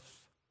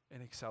growth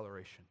and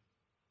acceleration.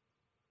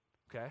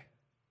 Okay?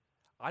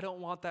 I don't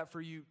want that for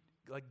you.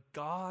 Like,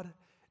 God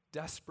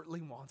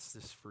desperately wants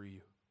this for you.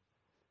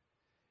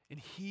 And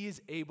He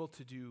is able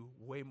to do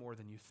way more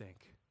than you think.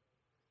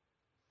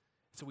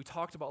 So we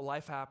talked about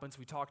life happens.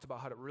 We talked about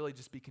how to really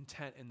just be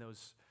content in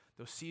those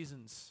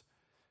seasons.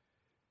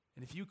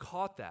 And if you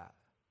caught that,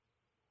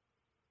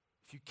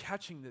 if you're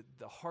catching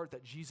the heart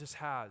that Jesus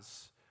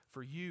has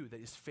for you, that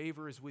His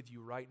favor is with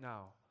you right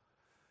now,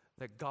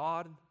 that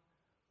God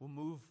will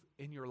move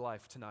in your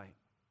life tonight.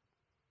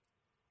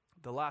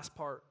 The last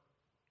part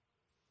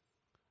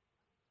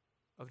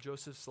of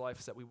Joseph's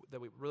life that we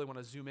really want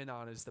to zoom in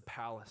on is the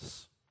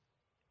palace.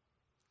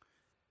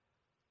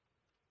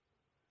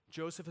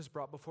 Joseph is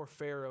brought before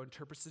Pharaoh,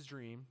 interprets his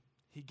dream.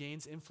 He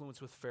gains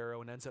influence with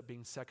Pharaoh and ends up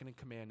being second in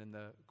command in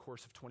the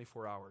course of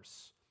 24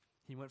 hours.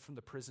 He went from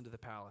the prison to the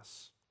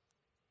palace.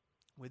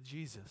 With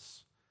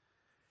Jesus,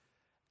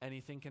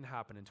 anything can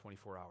happen in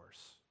 24 hours.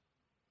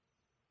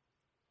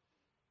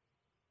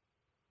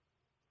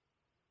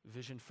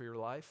 Vision for your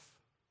life.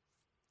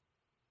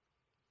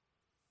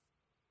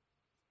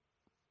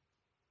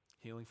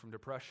 Healing from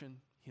depression,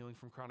 healing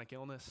from chronic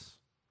illness.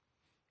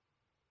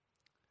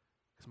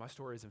 Because my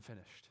story isn't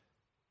finished.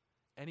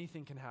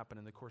 Anything can happen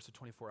in the course of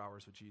 24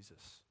 hours with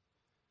Jesus.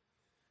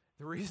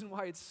 The reason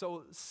why it's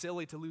so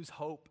silly to lose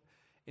hope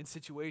in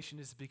situation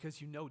is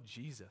because you know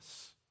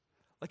Jesus.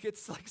 Like,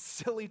 it's like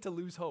silly to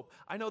lose hope.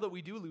 I know that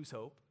we do lose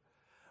hope,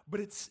 but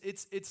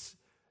it's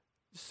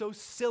so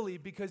silly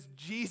because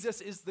Jesus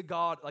is the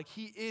God, like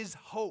He is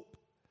hope.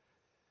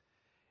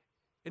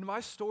 And my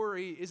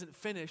story isn't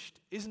finished,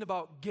 isn't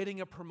about getting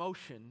a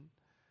promotion.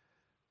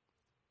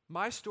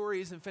 My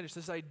story isn't finished.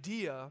 This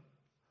idea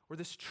or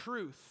this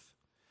truth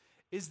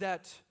is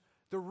that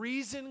the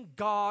reason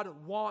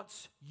God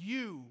wants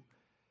you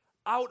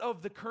out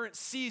of the current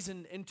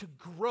season and to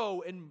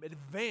grow and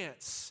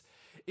advance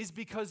is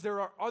because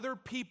there are other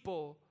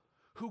people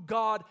who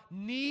God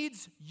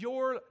needs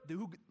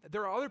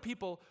there are other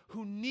people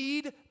who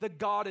need the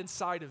God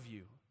inside of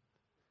you.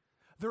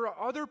 There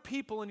are other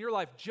people in your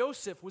life.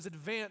 Joseph was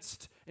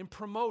advanced and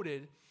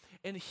promoted,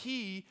 and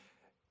he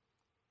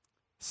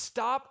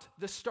stopped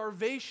the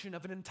starvation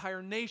of an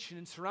entire nation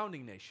and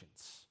surrounding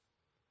nations.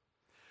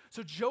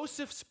 So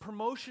Joseph's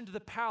promotion to the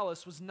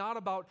palace was not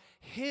about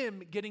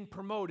him getting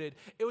promoted.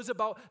 It was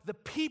about the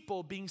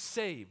people being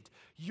saved.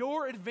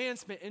 Your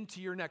advancement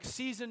into your next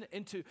season,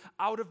 into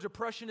out of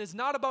depression, is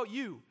not about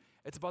you.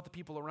 It's about the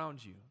people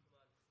around you.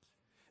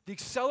 The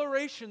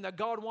acceleration that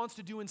God wants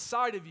to do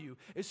inside of you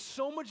is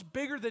so much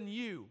bigger than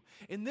you.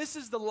 And this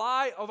is the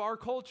lie of our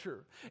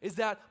culture, is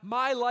that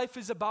my life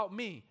is about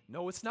me.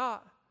 No, it's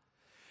not.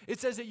 It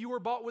says that you were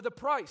bought with a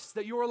price,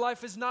 that your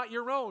life is not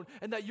your own,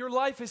 and that your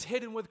life is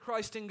hidden with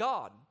Christ in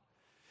God.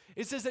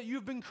 It says that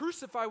you've been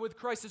crucified with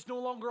Christ. It's no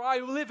longer I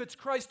who live, it's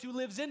Christ who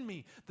lives in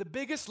me. The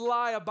biggest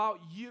lie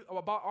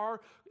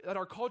that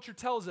our culture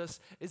tells us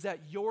is that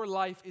your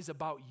life is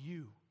about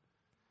you.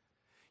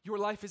 Your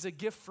life is a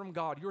gift from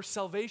God. Your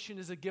salvation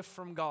is a gift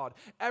from God.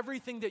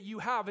 Everything that you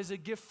have is a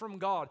gift from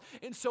God.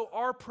 And so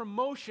our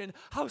promotion,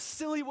 how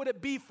silly would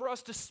it be for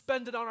us to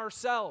spend it on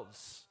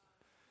ourselves?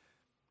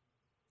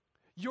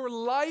 Your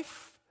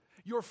life,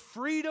 your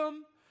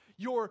freedom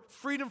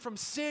from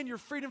sin, your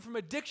freedom from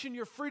addiction,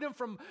 your freedom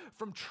from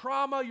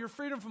trauma, your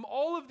freedom from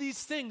all of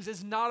these things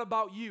is not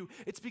about you.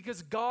 It's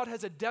because God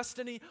has a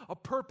destiny, a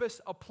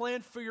purpose, a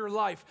plan for your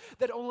life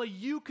that only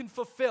you can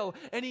fulfill,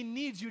 and He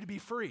needs you to be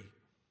free.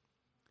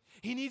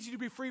 He needs you to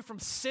be free from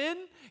sin.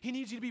 He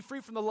needs you to be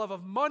free from the love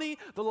of money,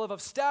 the love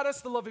of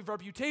status, the love of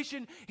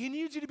reputation. He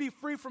needs you to be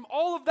free from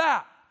all of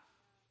that.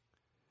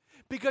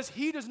 Because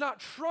He does not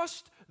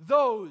trust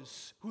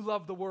those who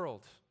love the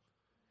world.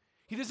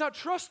 He does not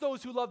trust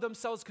those who love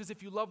themselves, because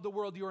if you love the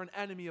world, you're an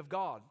enemy of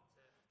God.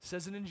 It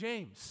says it in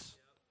James.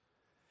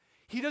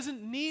 He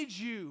doesn't need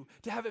you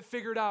to have it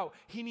figured out.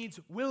 He needs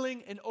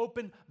willing and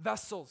open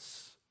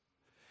vessels.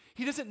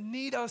 He doesn't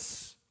need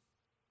us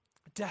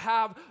to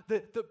have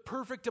the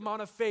perfect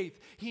amount of faith.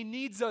 He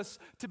needs us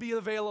to be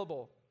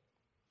available.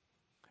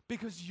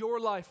 Because your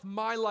life,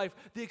 my life,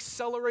 the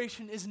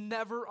acceleration is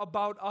never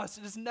about us.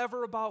 It is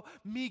never about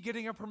me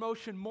getting a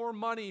promotion, more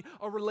money,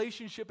 a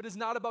relationship. It is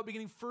not about me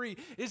getting free.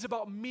 It is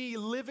about me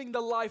living the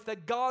life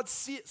that God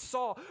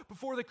saw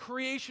before the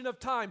creation of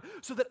time,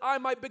 so that I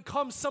might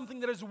become something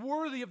that is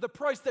worthy of the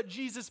price that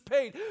Jesus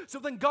paid. So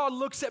then God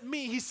looks at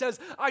me, He says,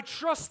 I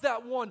trust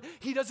that one.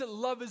 He doesn't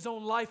love His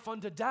own life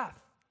unto death.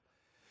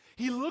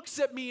 He looks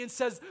at me and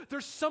says,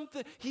 there's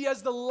something, he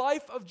has the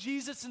life of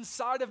Jesus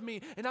inside of me,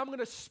 and I'm going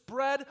to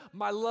spread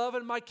my love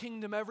and my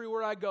kingdom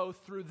everywhere I go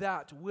through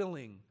that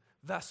willing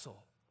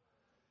vessel.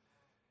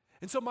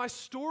 And so my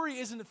story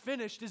isn't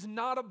finished, is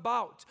not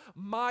about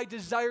my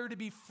desire to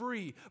be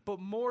free, but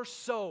more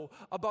so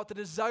about the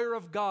desire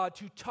of God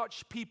to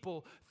touch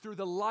people through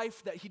the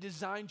life that he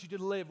designed you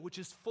to live, which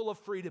is full of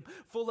freedom,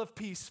 full of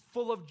peace,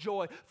 full of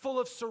joy, full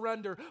of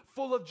surrender,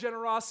 full of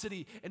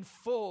generosity, and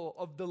full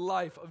of the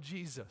life of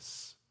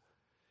Jesus.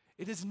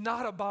 It is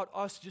not about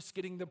us just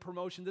getting the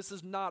promotion. This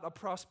is not a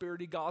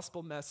prosperity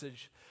gospel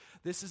message.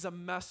 This is a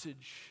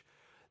message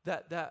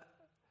that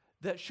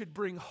should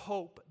bring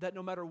hope that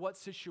no matter what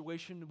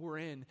situation we're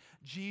in,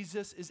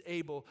 Jesus is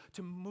able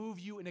to move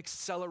you and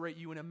accelerate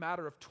you in a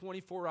matter of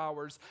 24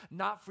 hours,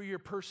 not for your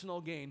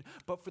personal gain,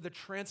 but for the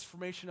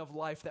transformation of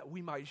life, that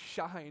we might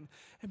shine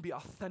and be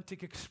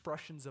authentic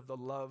expressions of the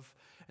love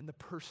and the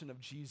person of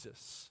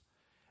Jesus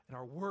in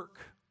our work,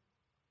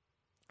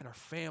 in our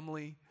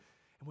family,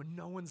 and when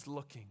no one's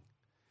looking,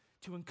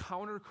 to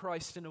encounter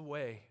Christ in a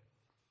way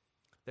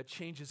that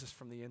changes us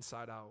from the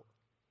inside out.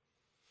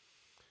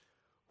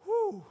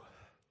 Whew.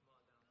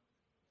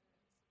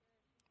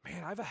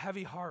 Man, I have a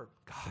heavy heart.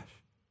 Gosh.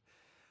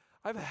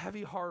 I have a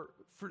heavy heart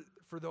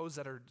for those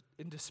that are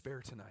in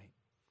despair tonight.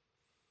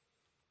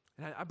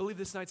 And I believe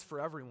this night's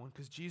for everyone,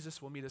 because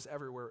Jesus will meet us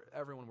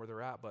everyone where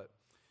they're at. But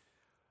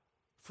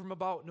from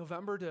about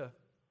November to,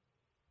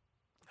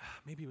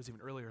 maybe it was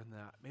even earlier than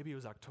that. Maybe it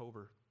was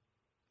October.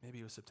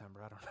 Maybe it was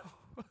September. I don't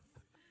know.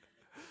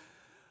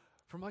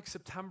 From like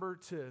September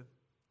to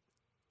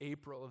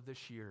April of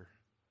this year,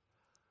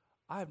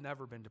 I have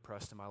never been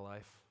depressed in my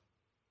life.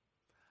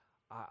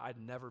 I'd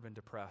never been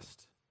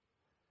depressed.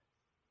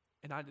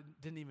 And I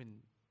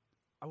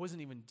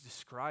wasn't even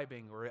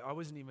describing, or I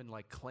wasn't even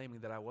like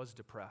claiming that I was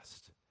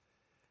depressed.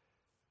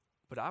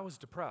 But I was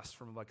depressed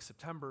from like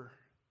September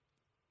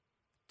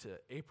to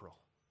April.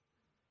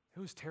 It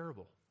was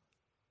terrible.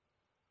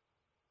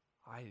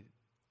 I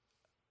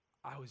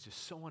was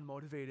just so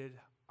unmotivated.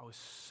 I was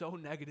so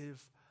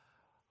negative.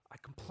 I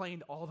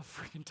complained all the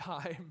freaking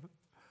time.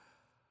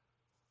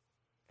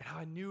 And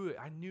I knew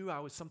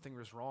something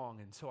was wrong,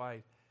 and so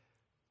I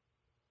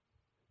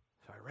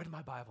read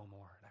my Bible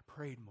more, and I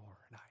prayed more,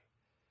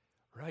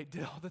 and I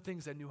did all the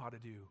things I knew how to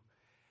do.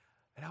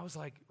 And I was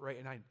like,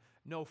 and I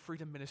know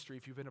Freedom Ministry,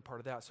 if you've been a part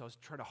of that, so I was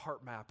trying to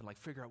heart map and like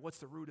figure out what's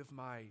the root of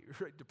my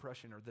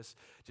depression, or this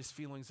just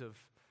feelings of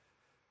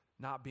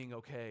not being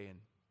okay.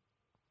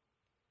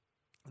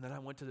 And then I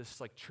went to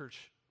this like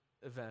church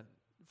event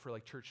for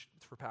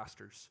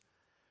pastors.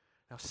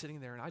 And I was sitting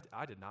there, and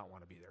I did not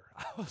want to be there.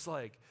 I was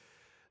like,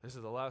 this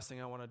is the last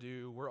thing I want to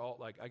do. We're all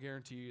like, I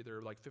guarantee you there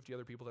are like 50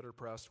 other people that are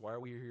depressed. Why are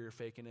we here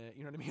faking it?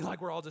 You know what I mean?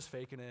 Like, we're all just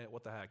faking it.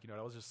 What the heck? You know,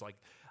 I was just like,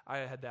 I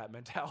had that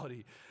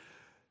mentality.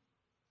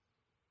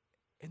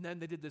 And then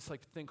they did this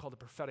like thing called the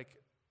prophetic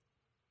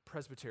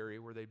presbytery,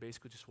 where they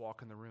basically just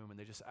walk in the room and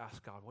they just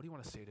ask God, what do you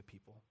want to say to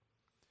people?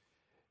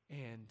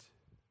 And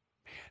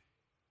man,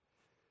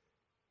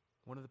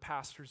 one of the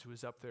pastors who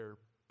was up there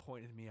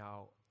pointed me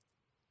out.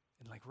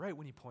 And like right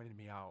when he pointed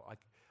me out, like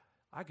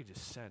I could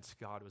just sense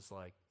God was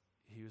like,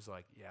 he was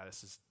like, yeah,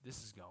 this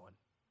is going.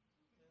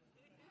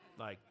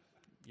 Like,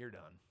 you're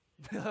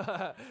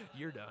done.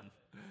 You're done.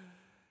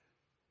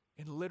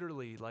 And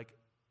literally, like,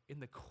 in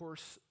the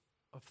course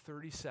of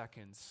 30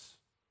 seconds,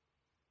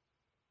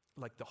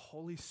 like the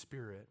Holy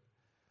Spirit,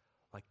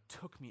 like,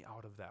 took me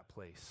out of that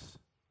place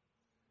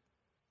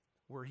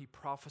where he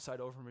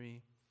prophesied over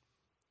me,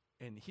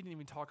 and he didn't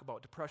even talk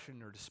about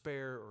depression or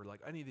despair or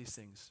like any of these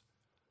things.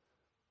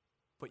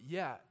 But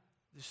yet,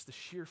 just the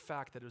sheer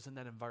fact that it was in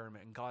that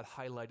environment and God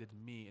highlighted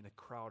me in a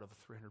crowd of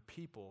 300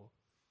 people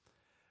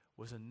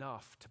was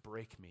enough to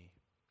break me.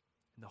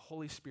 And the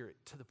Holy Spirit,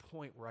 to the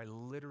point where I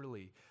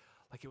literally,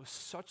 like, it was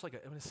such like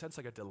in a sense,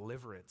 like a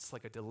deliverance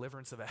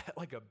of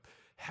like a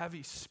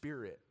heavy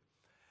spirit,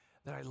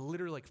 that I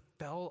literally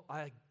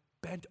I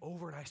bent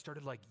over and I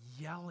started like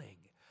yelling.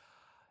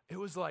 It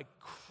was like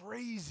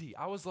crazy.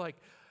 I was like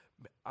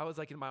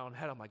in my own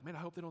head, I'm like, man, I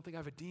hope they don't think I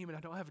have a demon. I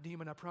don't have a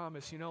demon, I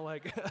promise,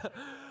 like,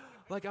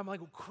 like I'm like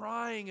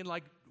crying and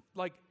like,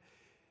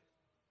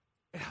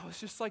 and I was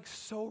just like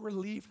so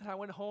relieved. And I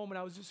went home and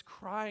I was just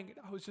crying.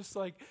 And I was just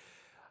like,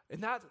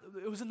 and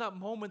it was in that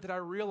moment that I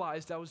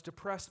realized I was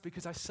depressed,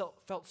 because I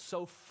felt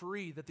so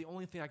free that the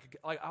only thing I could,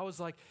 like, I was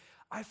like,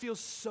 I feel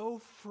so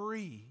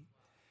free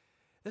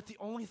that the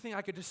only thing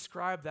I could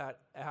describe that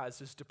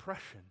as is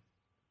depression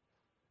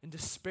and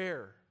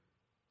despair.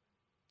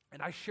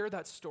 And I share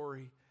that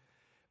story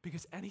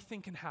because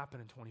anything can happen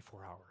in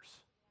 24 hours.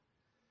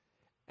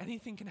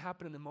 Anything can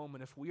happen in a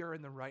moment if we are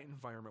in the right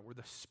environment where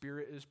the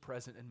Spirit is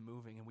present and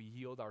moving and we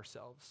yield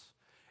ourselves.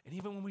 And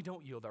even when we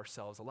don't yield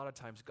ourselves, a lot of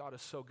times God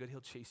is so good,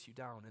 he'll chase you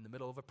down in the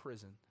middle of a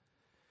prison,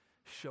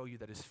 show you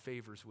that his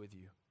favor's with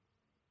you.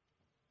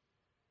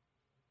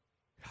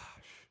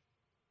 Gosh.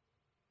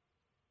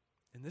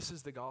 And this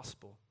is the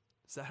gospel,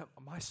 is that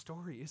my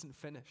story isn't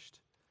finished.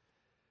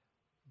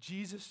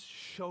 Jesus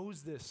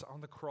shows this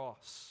on the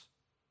cross.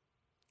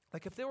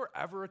 Like if there were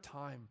ever a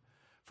time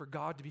for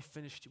God to be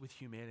finished with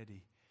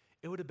humanity,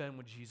 it would have been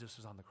when Jesus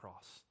was on the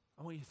cross.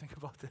 I want you to think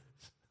about this.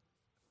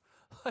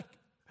 Like,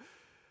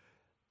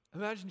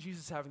 imagine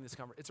Jesus having this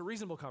conversation. It's a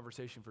reasonable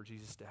conversation for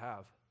Jesus to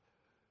have.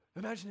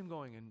 Imagine him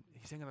going and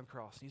he's hanging on the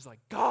cross and he's like,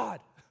 God,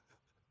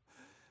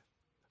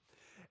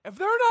 if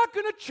they're not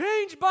going to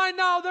change by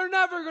now, they're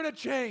never going to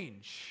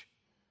change.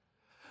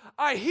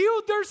 I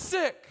healed their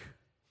sick.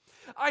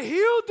 I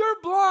healed their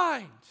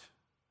blind.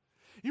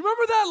 You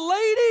remember that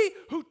lady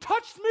who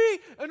touched me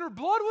and her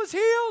blood was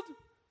healed?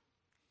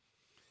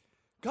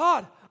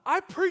 God, I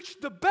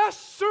preached the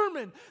best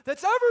sermon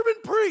that's ever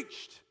been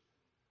preached.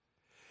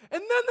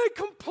 And then they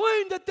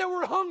complained that they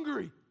were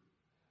hungry.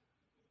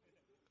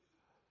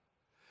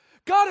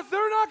 God, if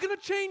they're not going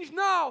to change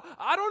now,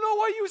 I don't know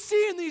what you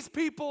see in these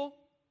people.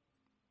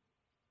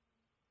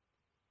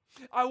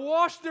 I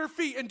washed their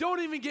feet, and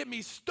don't even get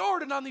me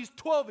started on these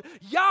 12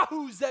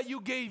 yahoos that you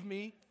gave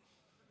me.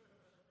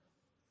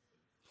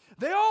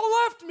 They all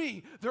left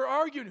me. They're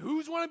arguing,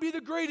 who's going to be the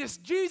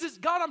greatest? Jesus,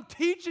 God, I'm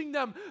teaching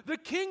them the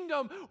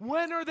kingdom.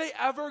 When are they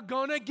ever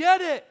going to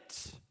get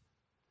it?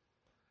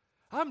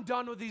 I'm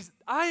done with these.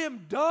 I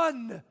am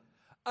done.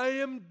 I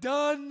am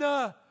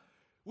done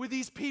with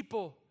these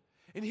people.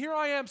 And here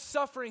I am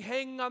suffering,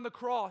 hanging on the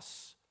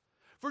cross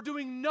for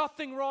doing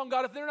nothing wrong.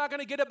 God, if they're not going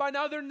to get it by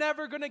now, they're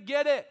never going to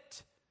get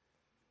it.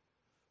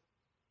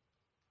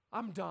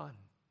 I'm done.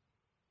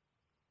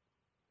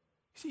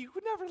 See, you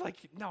would never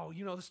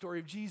the story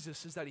of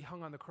Jesus is that he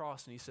hung on the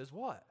cross and he says,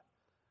 what?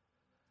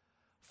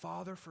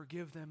 Father,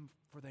 forgive them,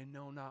 for they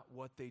know not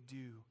what they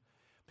do.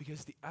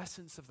 Because the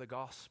essence of the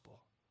gospel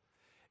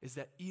is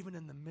that even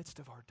in the midst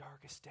of our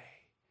darkest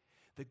day,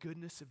 the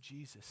goodness of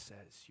Jesus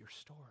says, your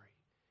story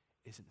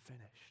isn't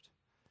finished.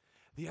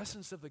 The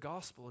essence of the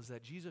gospel is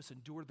that Jesus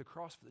endured the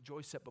cross for the joy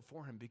set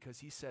before him because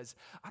he says,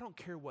 I don't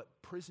care what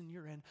prison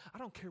you're in. I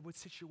don't care what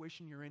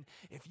situation you're in.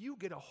 If you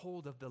get a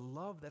hold of the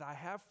love that I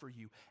have for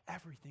you,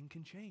 everything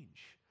can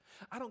change.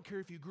 I don't care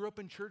if you grew up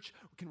in church,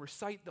 can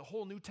recite the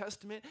whole New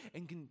Testament,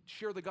 and can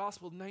share the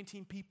gospel with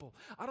 19 people.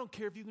 I don't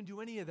care if you can do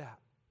any of that.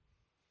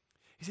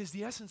 He says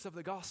the essence of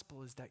the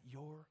gospel is that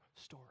your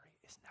story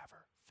is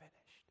never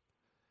finished.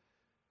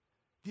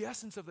 The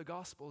essence of the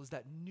gospel is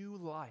that new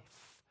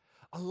life,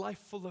 a life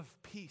full of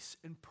peace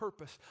and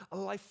purpose, a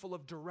life full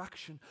of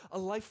direction, a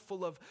life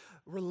full of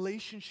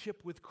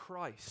relationship with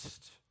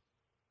Christ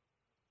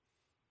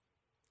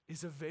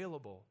is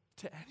available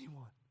to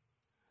anyone.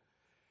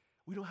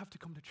 We don't have to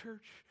come to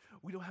church.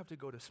 We don't have to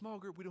go to small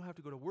group. We don't have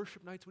to go to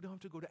worship nights. We don't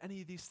have to go to any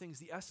of these things.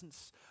 The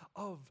essence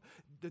of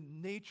the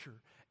nature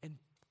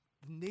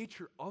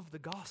of the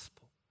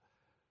gospel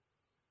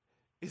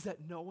is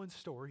that no one's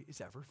story is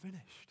ever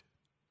finished.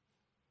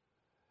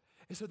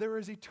 And so there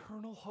is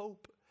eternal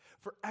hope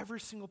for every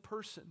single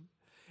person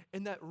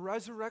in that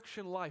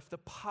resurrection life, the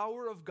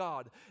power of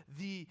God,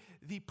 the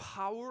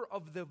power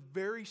of the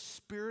very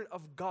Spirit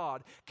of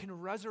God can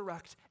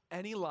resurrect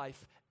any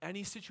life,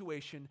 any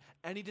situation,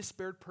 any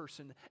despaired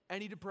person,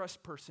 any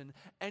depressed person,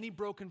 any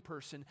broken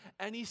person,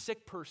 any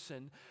sick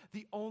person.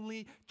 The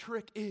only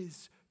trick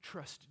is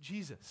trust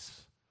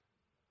Jesus.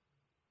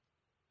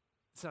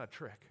 It's not a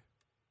trick.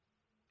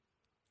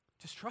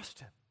 Just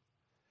trust him.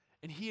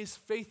 And he is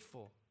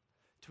faithful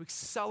to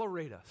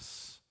accelerate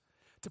us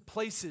to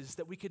places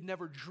that we could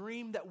never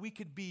dream that we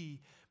could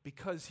be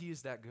because he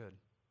is that good.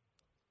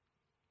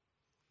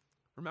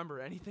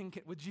 Remember,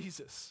 with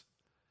Jesus,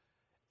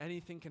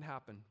 anything can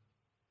happen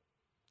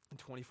in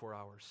 24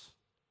 hours.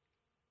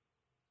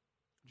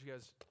 Would you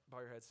guys bow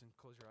your heads and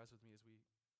close your eyes with me as we